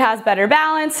usually has better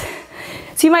balance,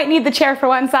 so you might need the chair for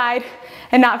one side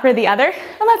and not for the other,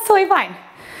 and that's totally fine.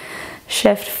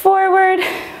 Shift forward,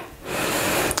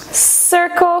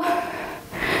 circle,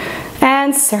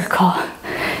 and circle.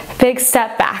 Big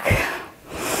step back.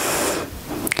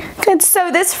 Good,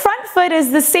 so this front foot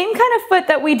is the same kind of foot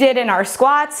that we did in our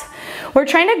squats. We're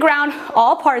trying to ground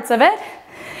all parts of it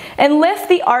and lift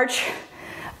the arch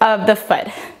of the foot.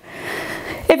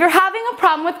 If you're having a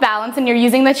problem with balance and you're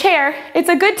using the chair, it's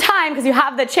a good time, because you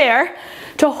have the chair,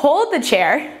 to hold the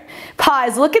chair,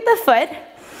 pause, look at the foot,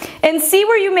 and see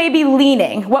where you may be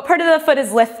leaning, what part of the foot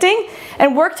is lifting,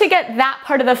 and work to get that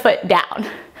part of the foot down.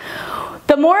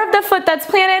 The more of the foot that's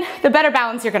planted, the better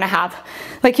balance you're gonna have.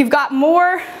 Like you've got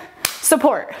more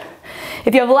support.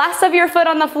 If you have less of your foot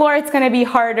on the floor, it's gonna be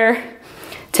harder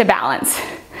to balance.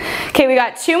 Okay, we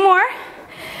got 2 more,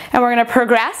 and we're gonna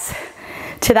progress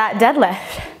to that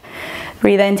deadlift.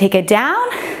 Breathe in, take it down.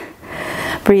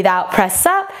 Breathe out, press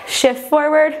up, shift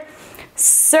forward,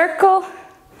 circle,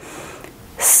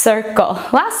 circle.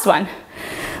 Last one.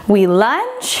 We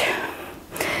lunge,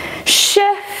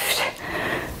 shift,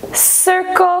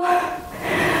 circle,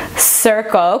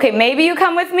 circle. Okay, maybe you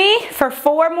come with me for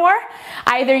 4 more.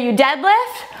 Either you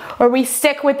deadlift or we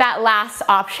stick with that last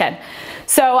option.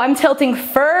 So I'm tilting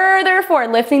further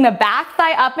forward, lifting the back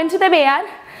thigh up into the band,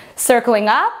 circling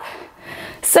up,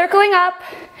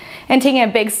 and taking a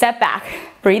big step back.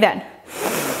 Breathe in.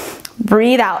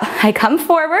 Breathe out. I come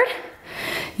forward,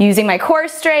 using my core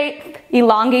straight,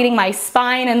 elongating my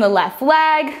spine in the left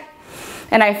leg,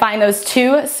 and I find those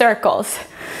 2 circles.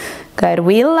 Good.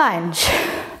 We lunge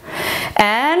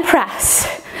and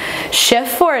press.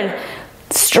 Shift forward.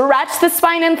 Stretch the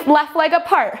spine and left leg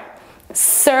apart.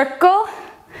 Circle,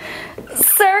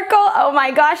 circle. Oh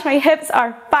my gosh, my hips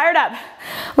are fired up.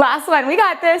 Last one, we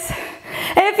got this.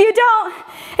 And if you don't,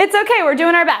 it's okay, we're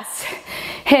doing our best.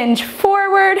 Hinge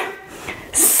forward,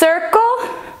 circle,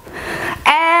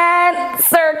 and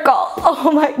circle.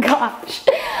 Oh my gosh,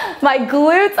 my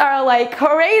glutes are like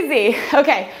crazy.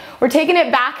 Okay, we're taking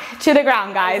it back to the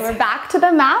ground, guys. We're back to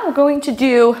the mat. We're going to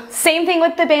do same thing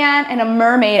with the band and a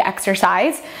mermaid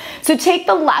exercise. So take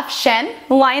the left shin,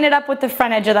 line it up with the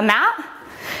front edge of the mat,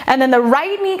 and then the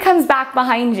right knee comes back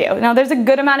behind you. Now there's a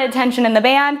good amount of tension in the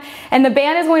band, and the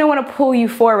band is going to want to pull you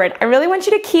forward. I really want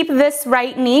you to keep this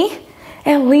right knee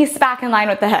at least back in line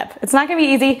with the hip. It's not gonna be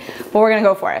easy, but we're gonna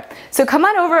go for it. So come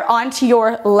on over onto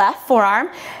your left forearm,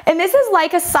 and this is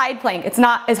like a side plank. It's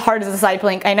not as hard as a side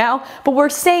plank, I know, but we're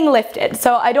staying lifted.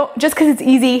 So just because it's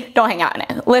easy, don't hang out in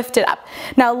it. Lift it up.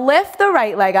 Now lift the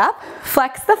right leg up,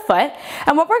 flex the foot,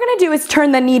 and what we're gonna do is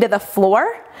turn the knee to the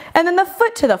floor, and then the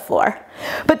foot to the floor.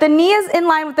 But the knee is in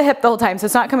line with the hip the whole time, so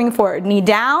it's not coming forward. Knee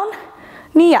down,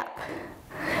 knee up.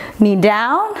 Knee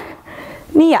down,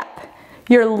 knee up.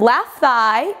 Your left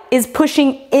thigh is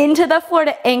pushing into the floor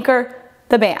to anchor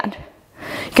the band.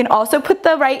 You can also put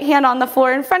the right hand on the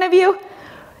floor in front of you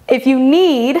if you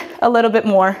need a little bit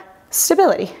more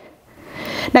stability.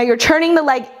 Now you're turning the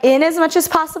leg in as much as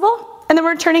possible, and then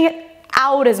we're turning it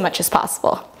out as much as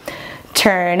possible.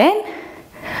 Turn in,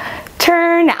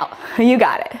 turn out. You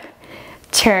got it.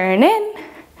 Turn in,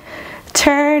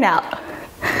 turn out.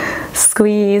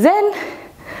 Squeeze in.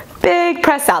 Big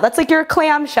press out. That's like your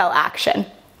clamshell action.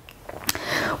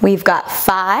 We've got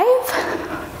 5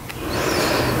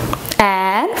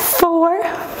 and 4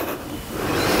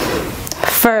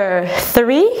 for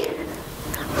 3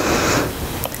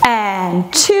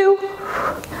 and 2.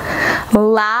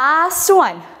 Last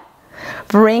one.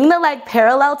 Bring the leg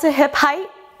parallel to hip height.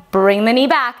 Bring the knee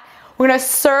back. We're gonna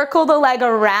circle the leg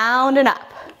around and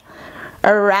up.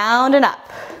 Around and up.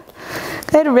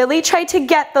 Good, really try to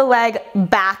get the leg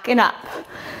back and up.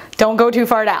 Don't go too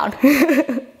far down.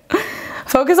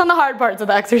 Focus on the hard parts of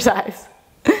the exercise.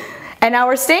 And now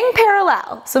we're staying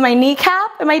parallel. So my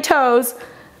kneecap and my toes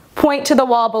point to the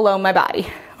wall below my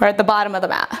body, or at the bottom of the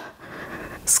mat.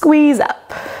 Squeeze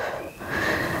up.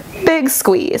 Big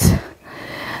squeeze.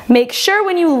 Make sure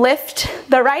when you lift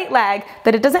the right leg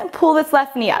that it doesn't pull this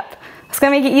left knee up. It's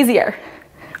gonna make it easier.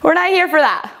 We're not here for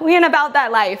that. We ain't about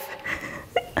that life.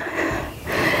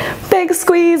 Big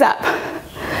squeeze up.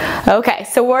 Okay,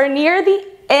 so we're near the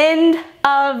end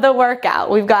of the workout.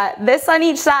 We've got this on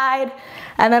each side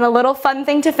and then a little fun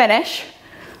thing to finish.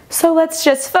 So let's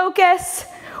just focus.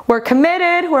 We're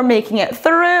committed, we're making it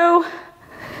through.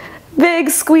 Big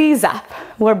squeeze up.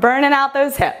 We're burning out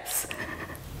those hips.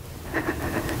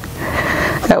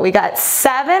 So we got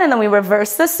 7 and then we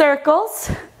reverse the circles.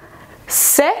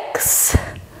 6,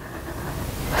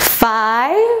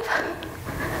 5,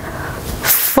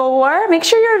 4, make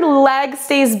sure your leg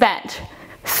stays bent.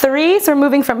 3, so we're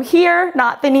moving from here,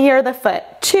 not the knee or the foot.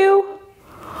 2,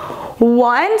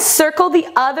 1, circle the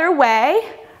other way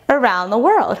around the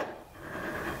world.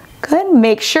 Good,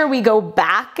 make sure we go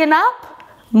back and up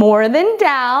more than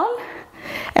down,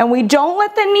 and we don't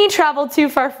let the knee travel too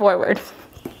far forward.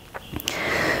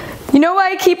 You know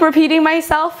why I keep repeating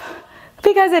myself?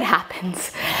 Because it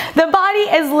happens. The body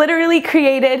is literally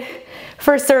created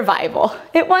for survival.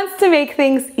 It wants to make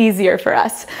things easier for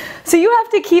us. So you have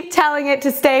to keep telling it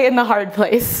to stay in the hard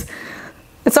place.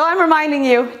 And so I'm reminding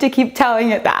you to keep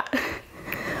telling it that.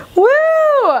 Woo!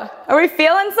 Are we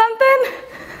feeling something?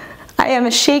 I am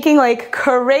shaking like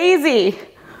crazy.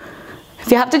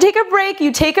 If you have to take a break,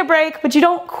 you take a break, but you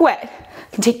don't quit. You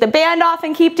can take the band off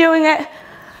and keep doing it,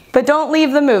 but don't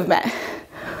leave the movement.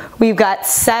 We've got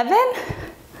 7,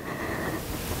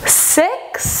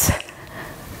 6,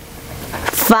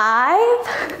 5,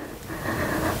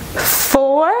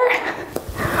 4,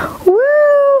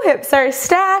 woo, hips are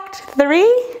stacked,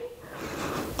 3,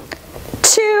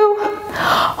 2,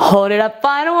 hold it up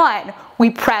on 1.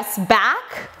 We press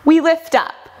back, we lift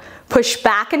up. Push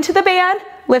back into the band,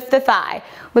 lift the thigh.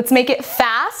 Let's make it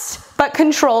fast but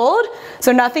controlled,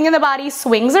 so nothing in the body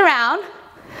swings around.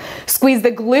 Squeeze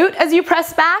the glute as you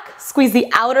press back, squeeze the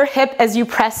outer hip as you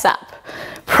press up.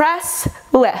 Press,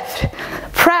 lift,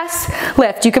 press,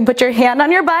 lift. You can put your hand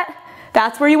on your butt.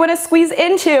 That's where you want to squeeze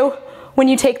into when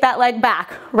you take that leg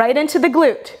back, right into the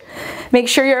glute. Make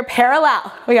sure you're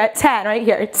parallel. We got 10 right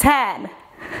here, 10.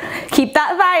 Keep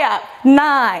that thigh up,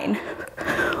 9.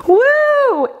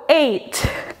 Woo, 8,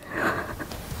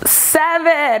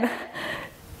 7,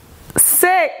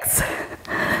 6.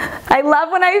 I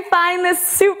love when I find this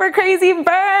super crazy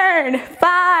burn.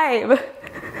 5,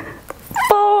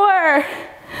 4,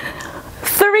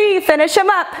 3, finish them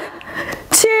up.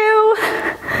 2,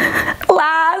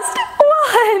 last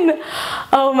 1.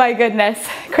 Oh my goodness,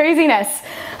 craziness.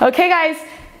 Okay guys,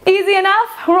 easy enough.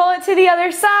 Roll it to the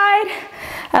other side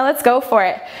and let's go for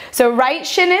it. So right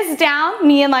shin is down,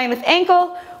 knee in line with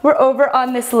ankle. We're over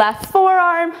on this left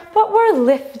forearm, but we're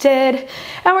lifted.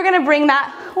 And we're gonna bring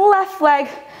that left leg,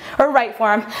 or right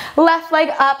forearm, left leg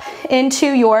up into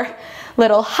your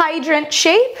little hydrant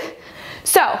shape.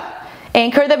 So,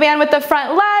 anchor the band with the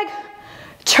front leg,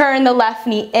 turn the left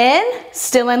knee in,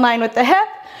 still in line with the hip,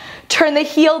 turn the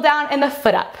heel down and the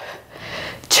foot up.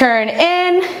 Turn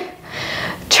in,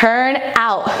 turn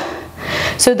out.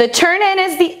 So the turn in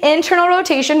is the internal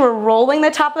rotation. We're rolling the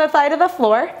top of the thigh to the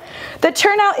floor. The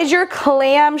turn out is your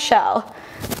clamshell.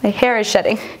 My hair is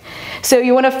shedding. So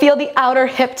you want to feel the outer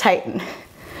hip tighten.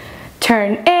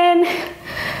 Turn in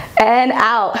and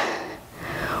out.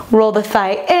 Roll the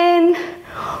thigh in,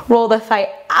 roll the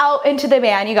thigh out into the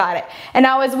band. You got it. And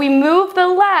now as we move the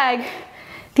leg,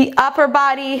 the upper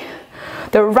body,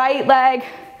 the right leg,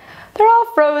 they're all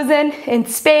frozen in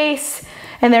space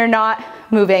and they're not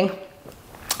moving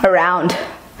around.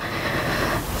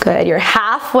 Good, you're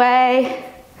halfway.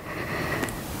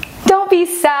 Don't be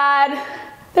sad.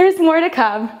 There's more to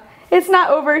come. It's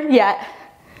not over yet.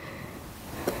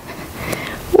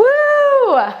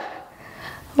 Woo!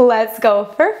 Let's go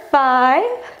for 5.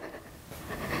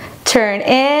 Turn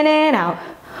in and out.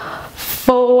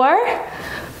 4.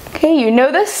 Okay, you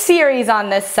know the series on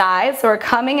this side, so we're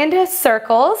coming into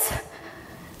circles.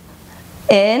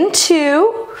 In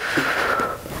 2.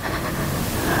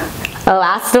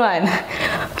 Last one.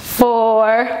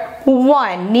 4,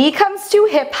 1. Knee comes to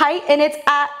hip height and it's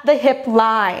at the hip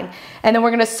line. And then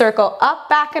we're gonna circle up,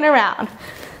 back, and around.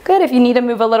 Good, if you need to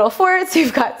move a little forward so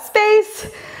you've got space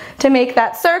to make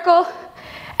that circle.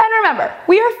 And remember,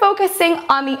 we are focusing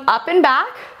on the up and back,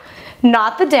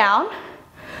 not the down.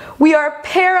 We are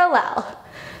parallel.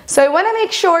 So I wanna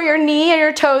make sure your knee and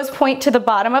your toes point to the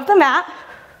bottom of the mat.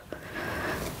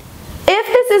 If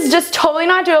this is just totally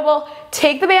not doable,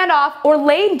 take the band off or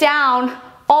lay down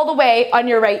all the way on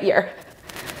your right ear.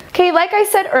 Okay, like I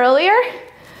said earlier,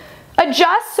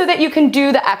 adjust so that you can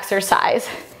do the exercise.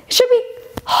 It should be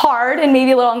hard and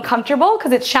maybe a little uncomfortable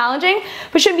because it's challenging,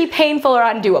 but shouldn't be painful or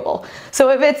undoable. So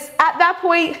if it's at that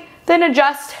point, then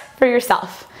adjust for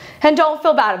yourself and don't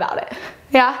feel bad about it,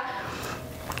 yeah?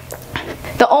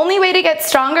 The only way to get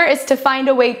stronger is to find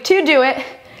a way to do it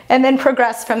and then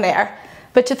progress from there.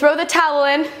 But to throw the towel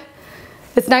in,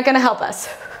 it's not gonna help us.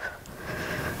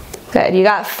 Good, you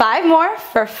got 5 more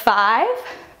for 5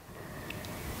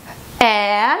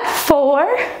 and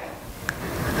 4,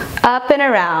 up and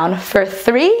around for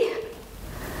 3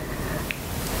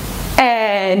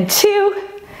 and 2.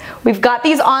 We've got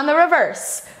these on the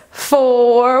reverse.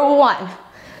 4, 1.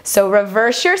 So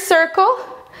reverse your circle,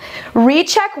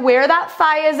 recheck where that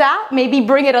thigh is at, maybe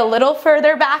bring it a little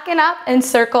further back and up and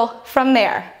circle from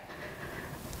there.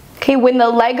 Okay, when the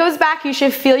leg goes back, you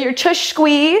should feel your tush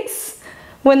squeeze.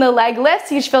 When the leg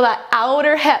lifts, you should feel that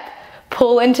outer hip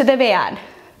pull into the band.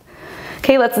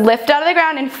 Okay, let's lift out of the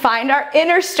ground and find our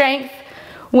inner strength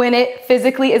when it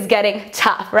physically is getting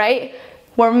tough, right?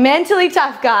 We're mentally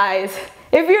tough, guys.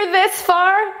 If you're this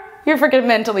far, you're freaking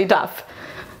mentally tough.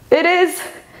 It is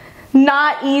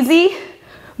not easy,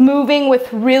 moving with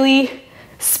really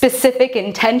specific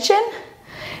intention.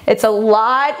 It's a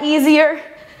lot easier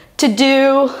to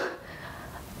do,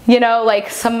 you know, like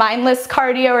some mindless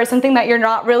cardio or something that you're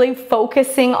not really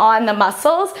focusing on the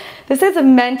muscles. This is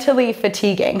mentally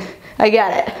fatiguing. I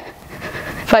get it.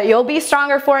 But you'll be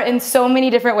stronger for it in so many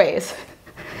different ways.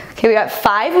 Okay, we got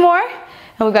 5 more,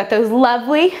 and we've got those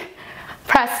lovely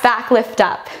press back, lift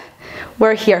up.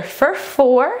 We're here for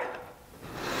 4,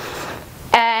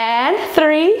 and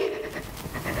 3,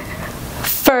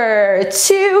 for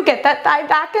 2, get that thigh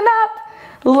back and up.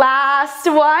 Last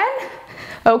one.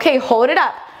 Okay, hold it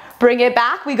up. Bring it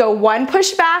back. We go 1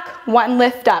 push back, 1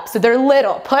 lift up. So they're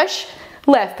little. Push,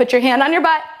 lift. Put your hand on your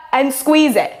butt and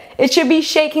squeeze it. It should be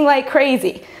shaking like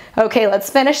crazy. Okay, let's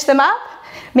finish them up.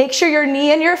 Make sure your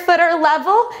knee and your foot are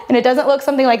level and it doesn't look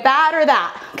something like that or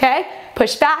that, okay?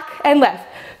 Push back and lift.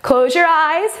 Close your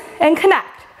eyes and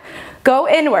connect. Go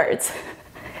inwards.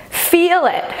 Feel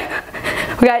it.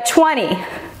 We got 20,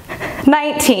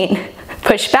 19,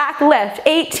 push back, lift,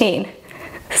 18,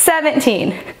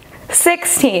 17,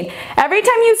 16. Every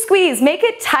time you squeeze, make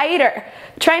it tighter.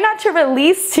 Try not to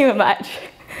release too much.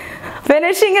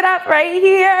 Finishing it up right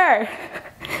here.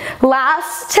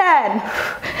 Last 10,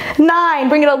 9,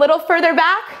 bring it a little further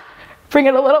back, bring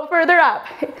it a little further up.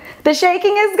 The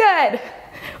shaking is good.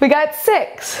 We got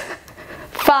 6,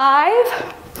 5,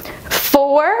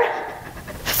 4,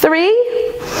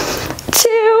 3,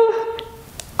 2,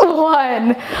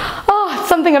 1. Oh,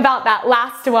 something about that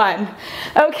last one.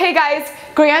 Okay guys,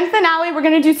 grand finale, we're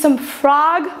gonna do some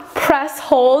frog press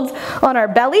holds on our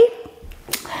belly.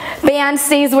 Band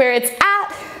stays where it's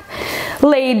at.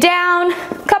 Lay down.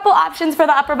 Couple options for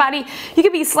the upper body. You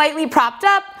could be slightly propped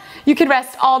up. You could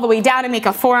rest all the way down and make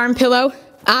a forearm pillow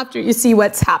after you see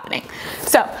what's happening.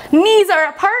 So knees are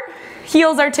apart,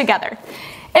 heels are together.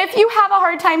 If you have a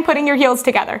hard time putting your heels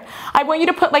together, I want you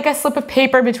to put like a slip of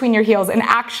paper between your heels and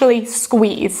actually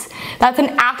squeeze. That's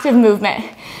an active movement.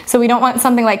 So we don't want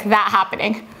something like that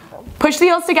happening. Push the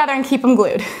heels together and keep them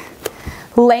glued.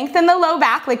 Lengthen the low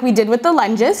back like we did with the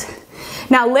lunges.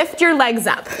 Now lift your legs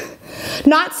up.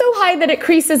 Not so high that it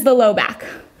creases the low back.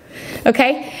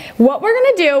 Okay? What we're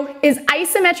gonna do is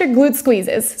isometric glute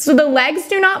squeezes. So the legs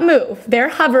do not move. They're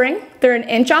hovering. They're an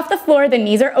inch off the floor. The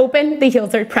knees are open. The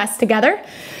heels are pressed together.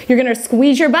 You're gonna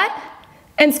squeeze your butt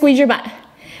and squeeze your butt.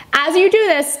 As you do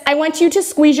this, I want you to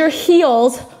squeeze your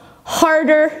heels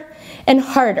harder and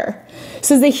harder.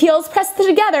 So as the heels press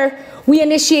together, we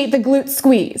initiate the glute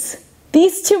squeeze.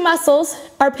 These two muscles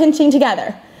are pinching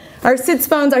together. Our sits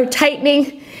bones are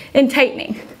tightening and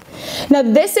tightening. Now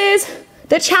this is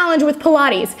the challenge with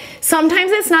Pilates.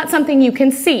 Sometimes it's not something you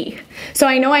can see. So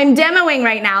I know I'm demoing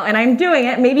right now and I'm doing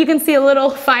it. Maybe you can see a little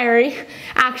fiery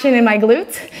action in my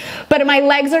glutes, but my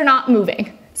legs are not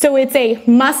moving. So it's a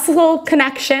muscle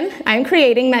connection I'm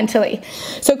creating mentally.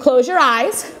 So close your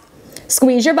eyes,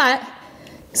 squeeze your butt,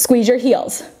 squeeze your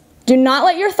heels. Do not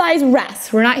let your thighs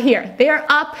rest. We're not here. They are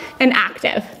up and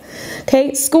active.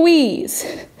 Okay, squeeze,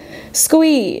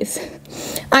 squeeze.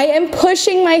 I am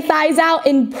pushing my thighs out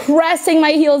and pressing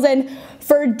my heels in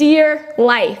for dear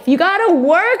life. You gotta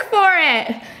work for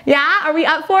it. Yeah, are we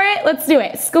up for it? Let's do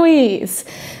it. Squeeze,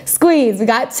 squeeze. We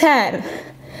got 10,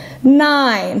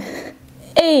 9,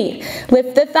 8.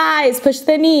 Lift the thighs, push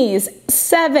the knees.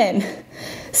 7,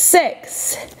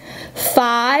 6,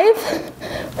 5,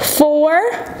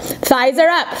 4. Thighs are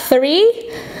up.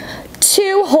 3,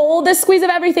 2, hold the squeeze of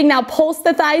everything. Now pulse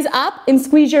the thighs up and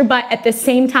squeeze your butt at the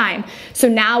same time. So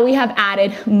now we have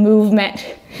added movement.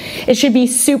 It should be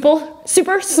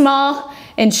super small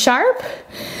and sharp.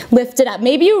 Lift it up.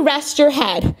 Maybe you rest your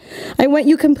head. I want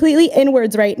you completely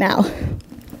inwards right now.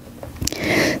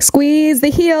 Squeeze the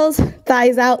heels,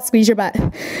 thighs out, squeeze your butt.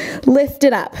 Lift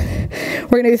it up.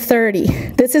 We're gonna do 30.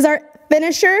 This is our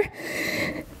finisher.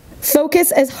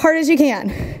 Focus as hard as you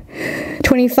can.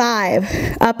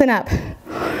 25, up and up.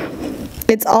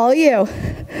 It's all you.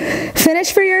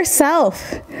 Finish for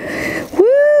yourself.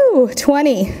 Woo,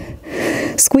 20.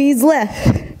 Squeeze,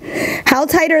 lift. How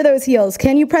tight are those heels?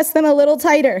 Can you press them a little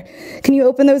tighter? Can you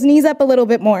open those knees up a little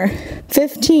bit more?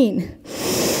 15.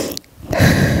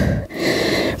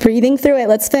 Breathing through it.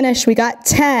 Let's finish. We got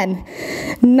 10,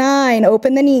 9,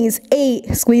 open the knees,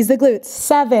 8, squeeze the glutes,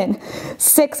 7,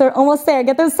 6, we're almost there.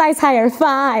 Get those thighs higher.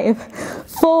 5,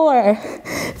 4,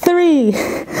 3,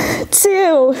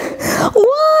 2, 1.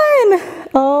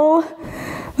 Oh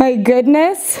my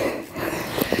goodness.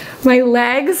 My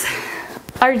legs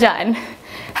are done.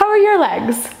 How are your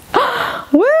legs?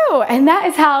 Woo! And that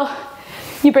is how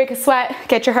you break a sweat,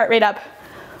 get your heart rate up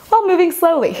while moving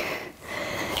slowly.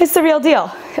 It's the real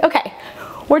deal. Okay,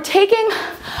 we're taking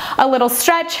a little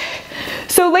stretch.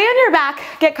 So So lay on your back,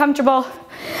 get comfortable,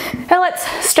 and let's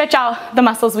stretch out the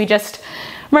muscles we just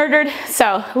murdered.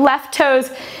 So left toes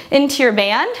into your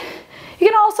band. You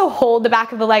can also hold the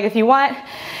back of the leg if you want,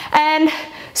 and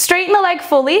straighten the leg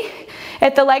fully.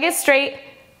 If the leg is straight,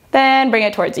 then bring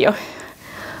it towards you.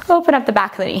 Open up the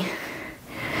back of the knee.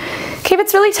 Okay, if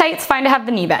it's really tight, it's fine to have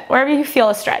the knee bent, wherever you feel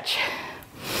a stretch.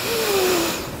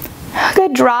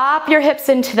 Good, drop your hips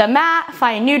into the mat,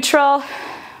 find neutral.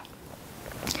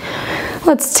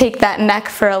 Let's take that neck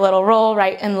for a little roll,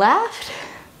 right and left.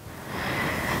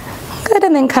 Good,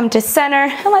 and then come to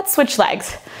center, and let's switch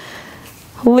legs.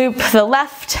 Loop the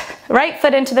right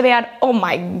foot into the band. Oh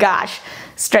my gosh.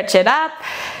 Stretch it up.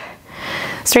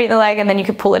 Straighten the leg, and then you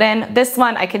can pull it in. This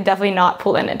one, I could definitely not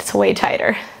pull in. It's way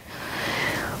tighter.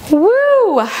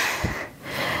 Woo!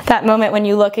 That moment when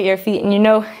you look at your feet and you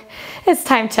know it's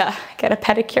time to get a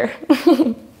pedicure.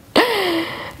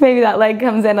 Maybe that leg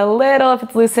comes in a little if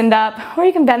it's loosened up, or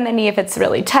you can bend the knee if it's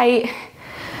really tight.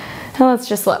 And let's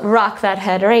just rock that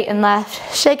head right and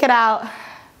left. Shake it out.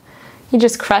 You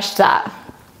just crushed that.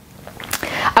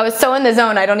 I was so in the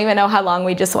zone, I don't even know how long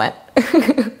we just went.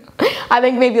 I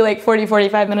think maybe like 40,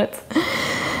 45 minutes.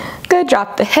 Good,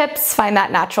 drop the hips, find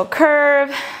that natural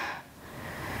curve.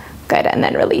 Good, and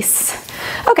then release.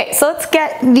 Okay, so let's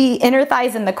get the inner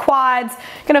thighs and the quads.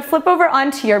 You're gonna flip over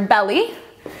onto your belly.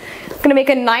 Gonna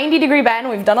make a 90-degree bend.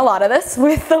 We've done a lot of this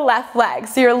with the left leg.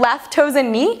 So your left toes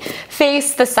and knee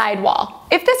face the side wall.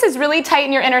 If this is really tight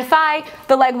in your inner thigh,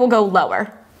 the leg will go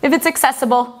lower. If it's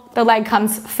accessible, the leg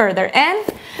comes further in.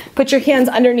 Put your hands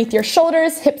underneath your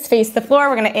shoulders, hips face the floor.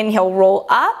 We're gonna inhale, roll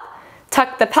up,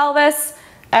 tuck the pelvis,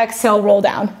 exhale, roll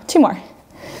down. 2 more.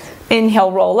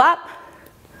 Inhale, roll up,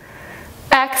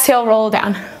 exhale, roll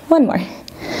down. 1 more.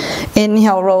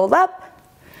 Inhale, roll up,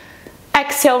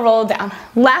 exhale, roll down.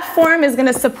 Left form is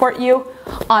gonna support you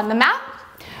on the mat.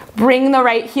 Bring the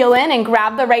right heel in and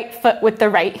grab the right foot with the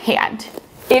right hand.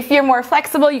 If you're more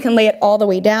flexible, you can lay it all the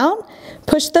way down.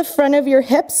 Push the front of your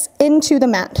hips into the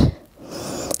mat.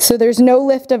 So there's no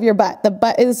lift of your butt. The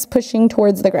butt is pushing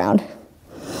towards the ground.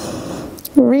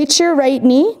 Reach your right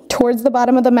knee towards the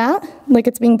bottom of the mat like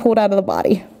it's being pulled out of the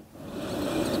body.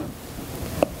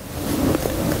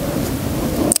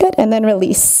 Good, and then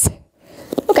release.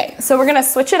 Okay, so we're gonna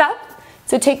switch it up.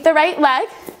 So take the right leg,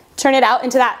 turn it out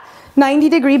into that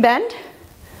 90-degree bend.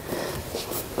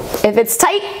 If it's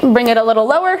tight, bring it a little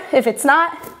lower. If it's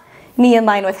not, knee in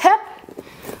line with hip.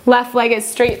 Left leg is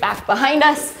straight back behind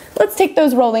us. Let's take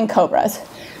those rolling cobras.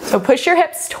 So push your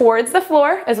hips towards the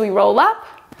floor as we roll up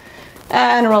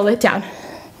and roll it down.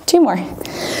 2 more.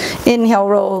 Inhale,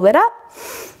 roll it up.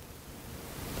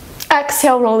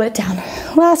 Exhale, roll it down.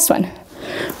 Last one.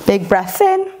 Big breath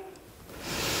in.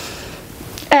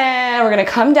 And we're gonna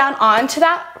come down onto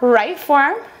that right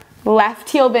forearm. Left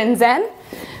heel bends in.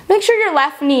 Make sure your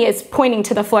left knee is pointing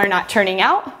to the floor, not turning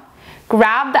out.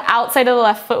 Grab the outside of the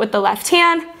left foot with the left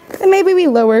hand, and maybe we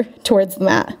lower towards the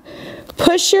mat.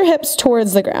 Push your hips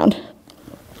towards the ground.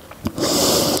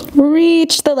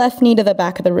 Reach the left knee to the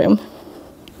back of the room.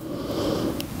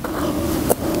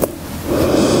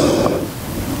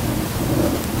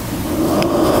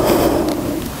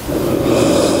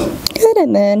 Good,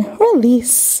 and then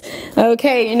release.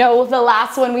 Okay, you know the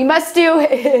last one we must do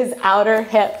is outer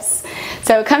hips.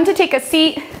 So come to take a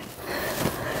seat.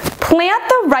 Plant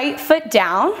the right foot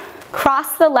down,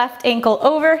 cross the left ankle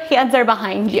over, hands are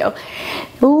behind you.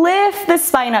 Lift the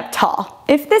spine up tall.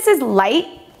 If this is light,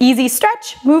 easy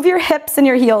stretch, move your hips and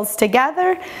your heels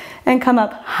together and come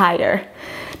up higher.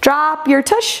 Drop your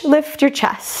tush, lift your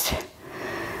chest.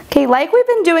 Okay, like we've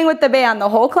been doing with the band the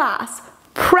whole class,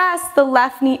 press the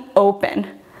left knee open.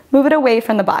 Move it away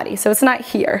from the body so it's not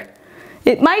here.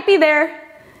 It might be there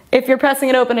if you're pressing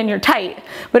it open and you're tight,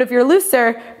 but if you're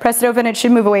looser, press it open, it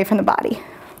should move away from the body.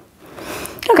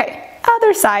 Okay,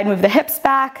 other side, move the hips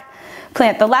back,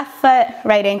 plant the left foot,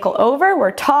 right ankle over,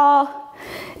 we're tall.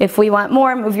 If we want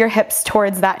more, move your hips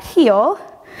towards that heel,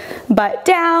 butt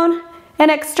down, and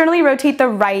externally rotate the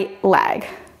right leg.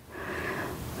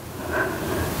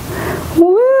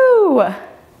 Woo!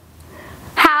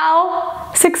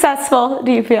 How successful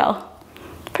do you feel?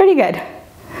 Pretty good.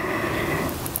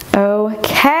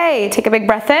 Okay, take a big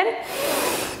breath in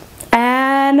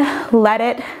and let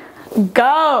it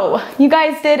go. You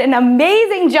guys did an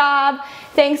amazing job.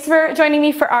 Thanks for joining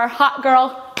me for our Hot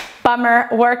Girl Bummer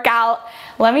workout.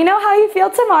 Let me know how you feel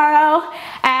tomorrow,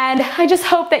 and I just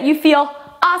hope that you feel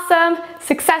awesome,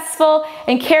 successful,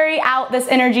 and carry out this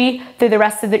energy through the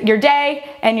rest of your day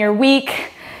and your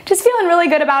week. Just feeling really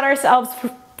good about ourselves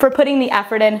for putting the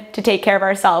effort in to take care of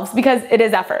ourselves, because it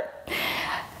is effort.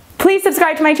 Please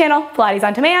subscribe to my channel, Pilates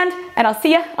on Demand, and I'll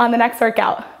see you on the next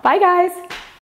workout. Bye guys.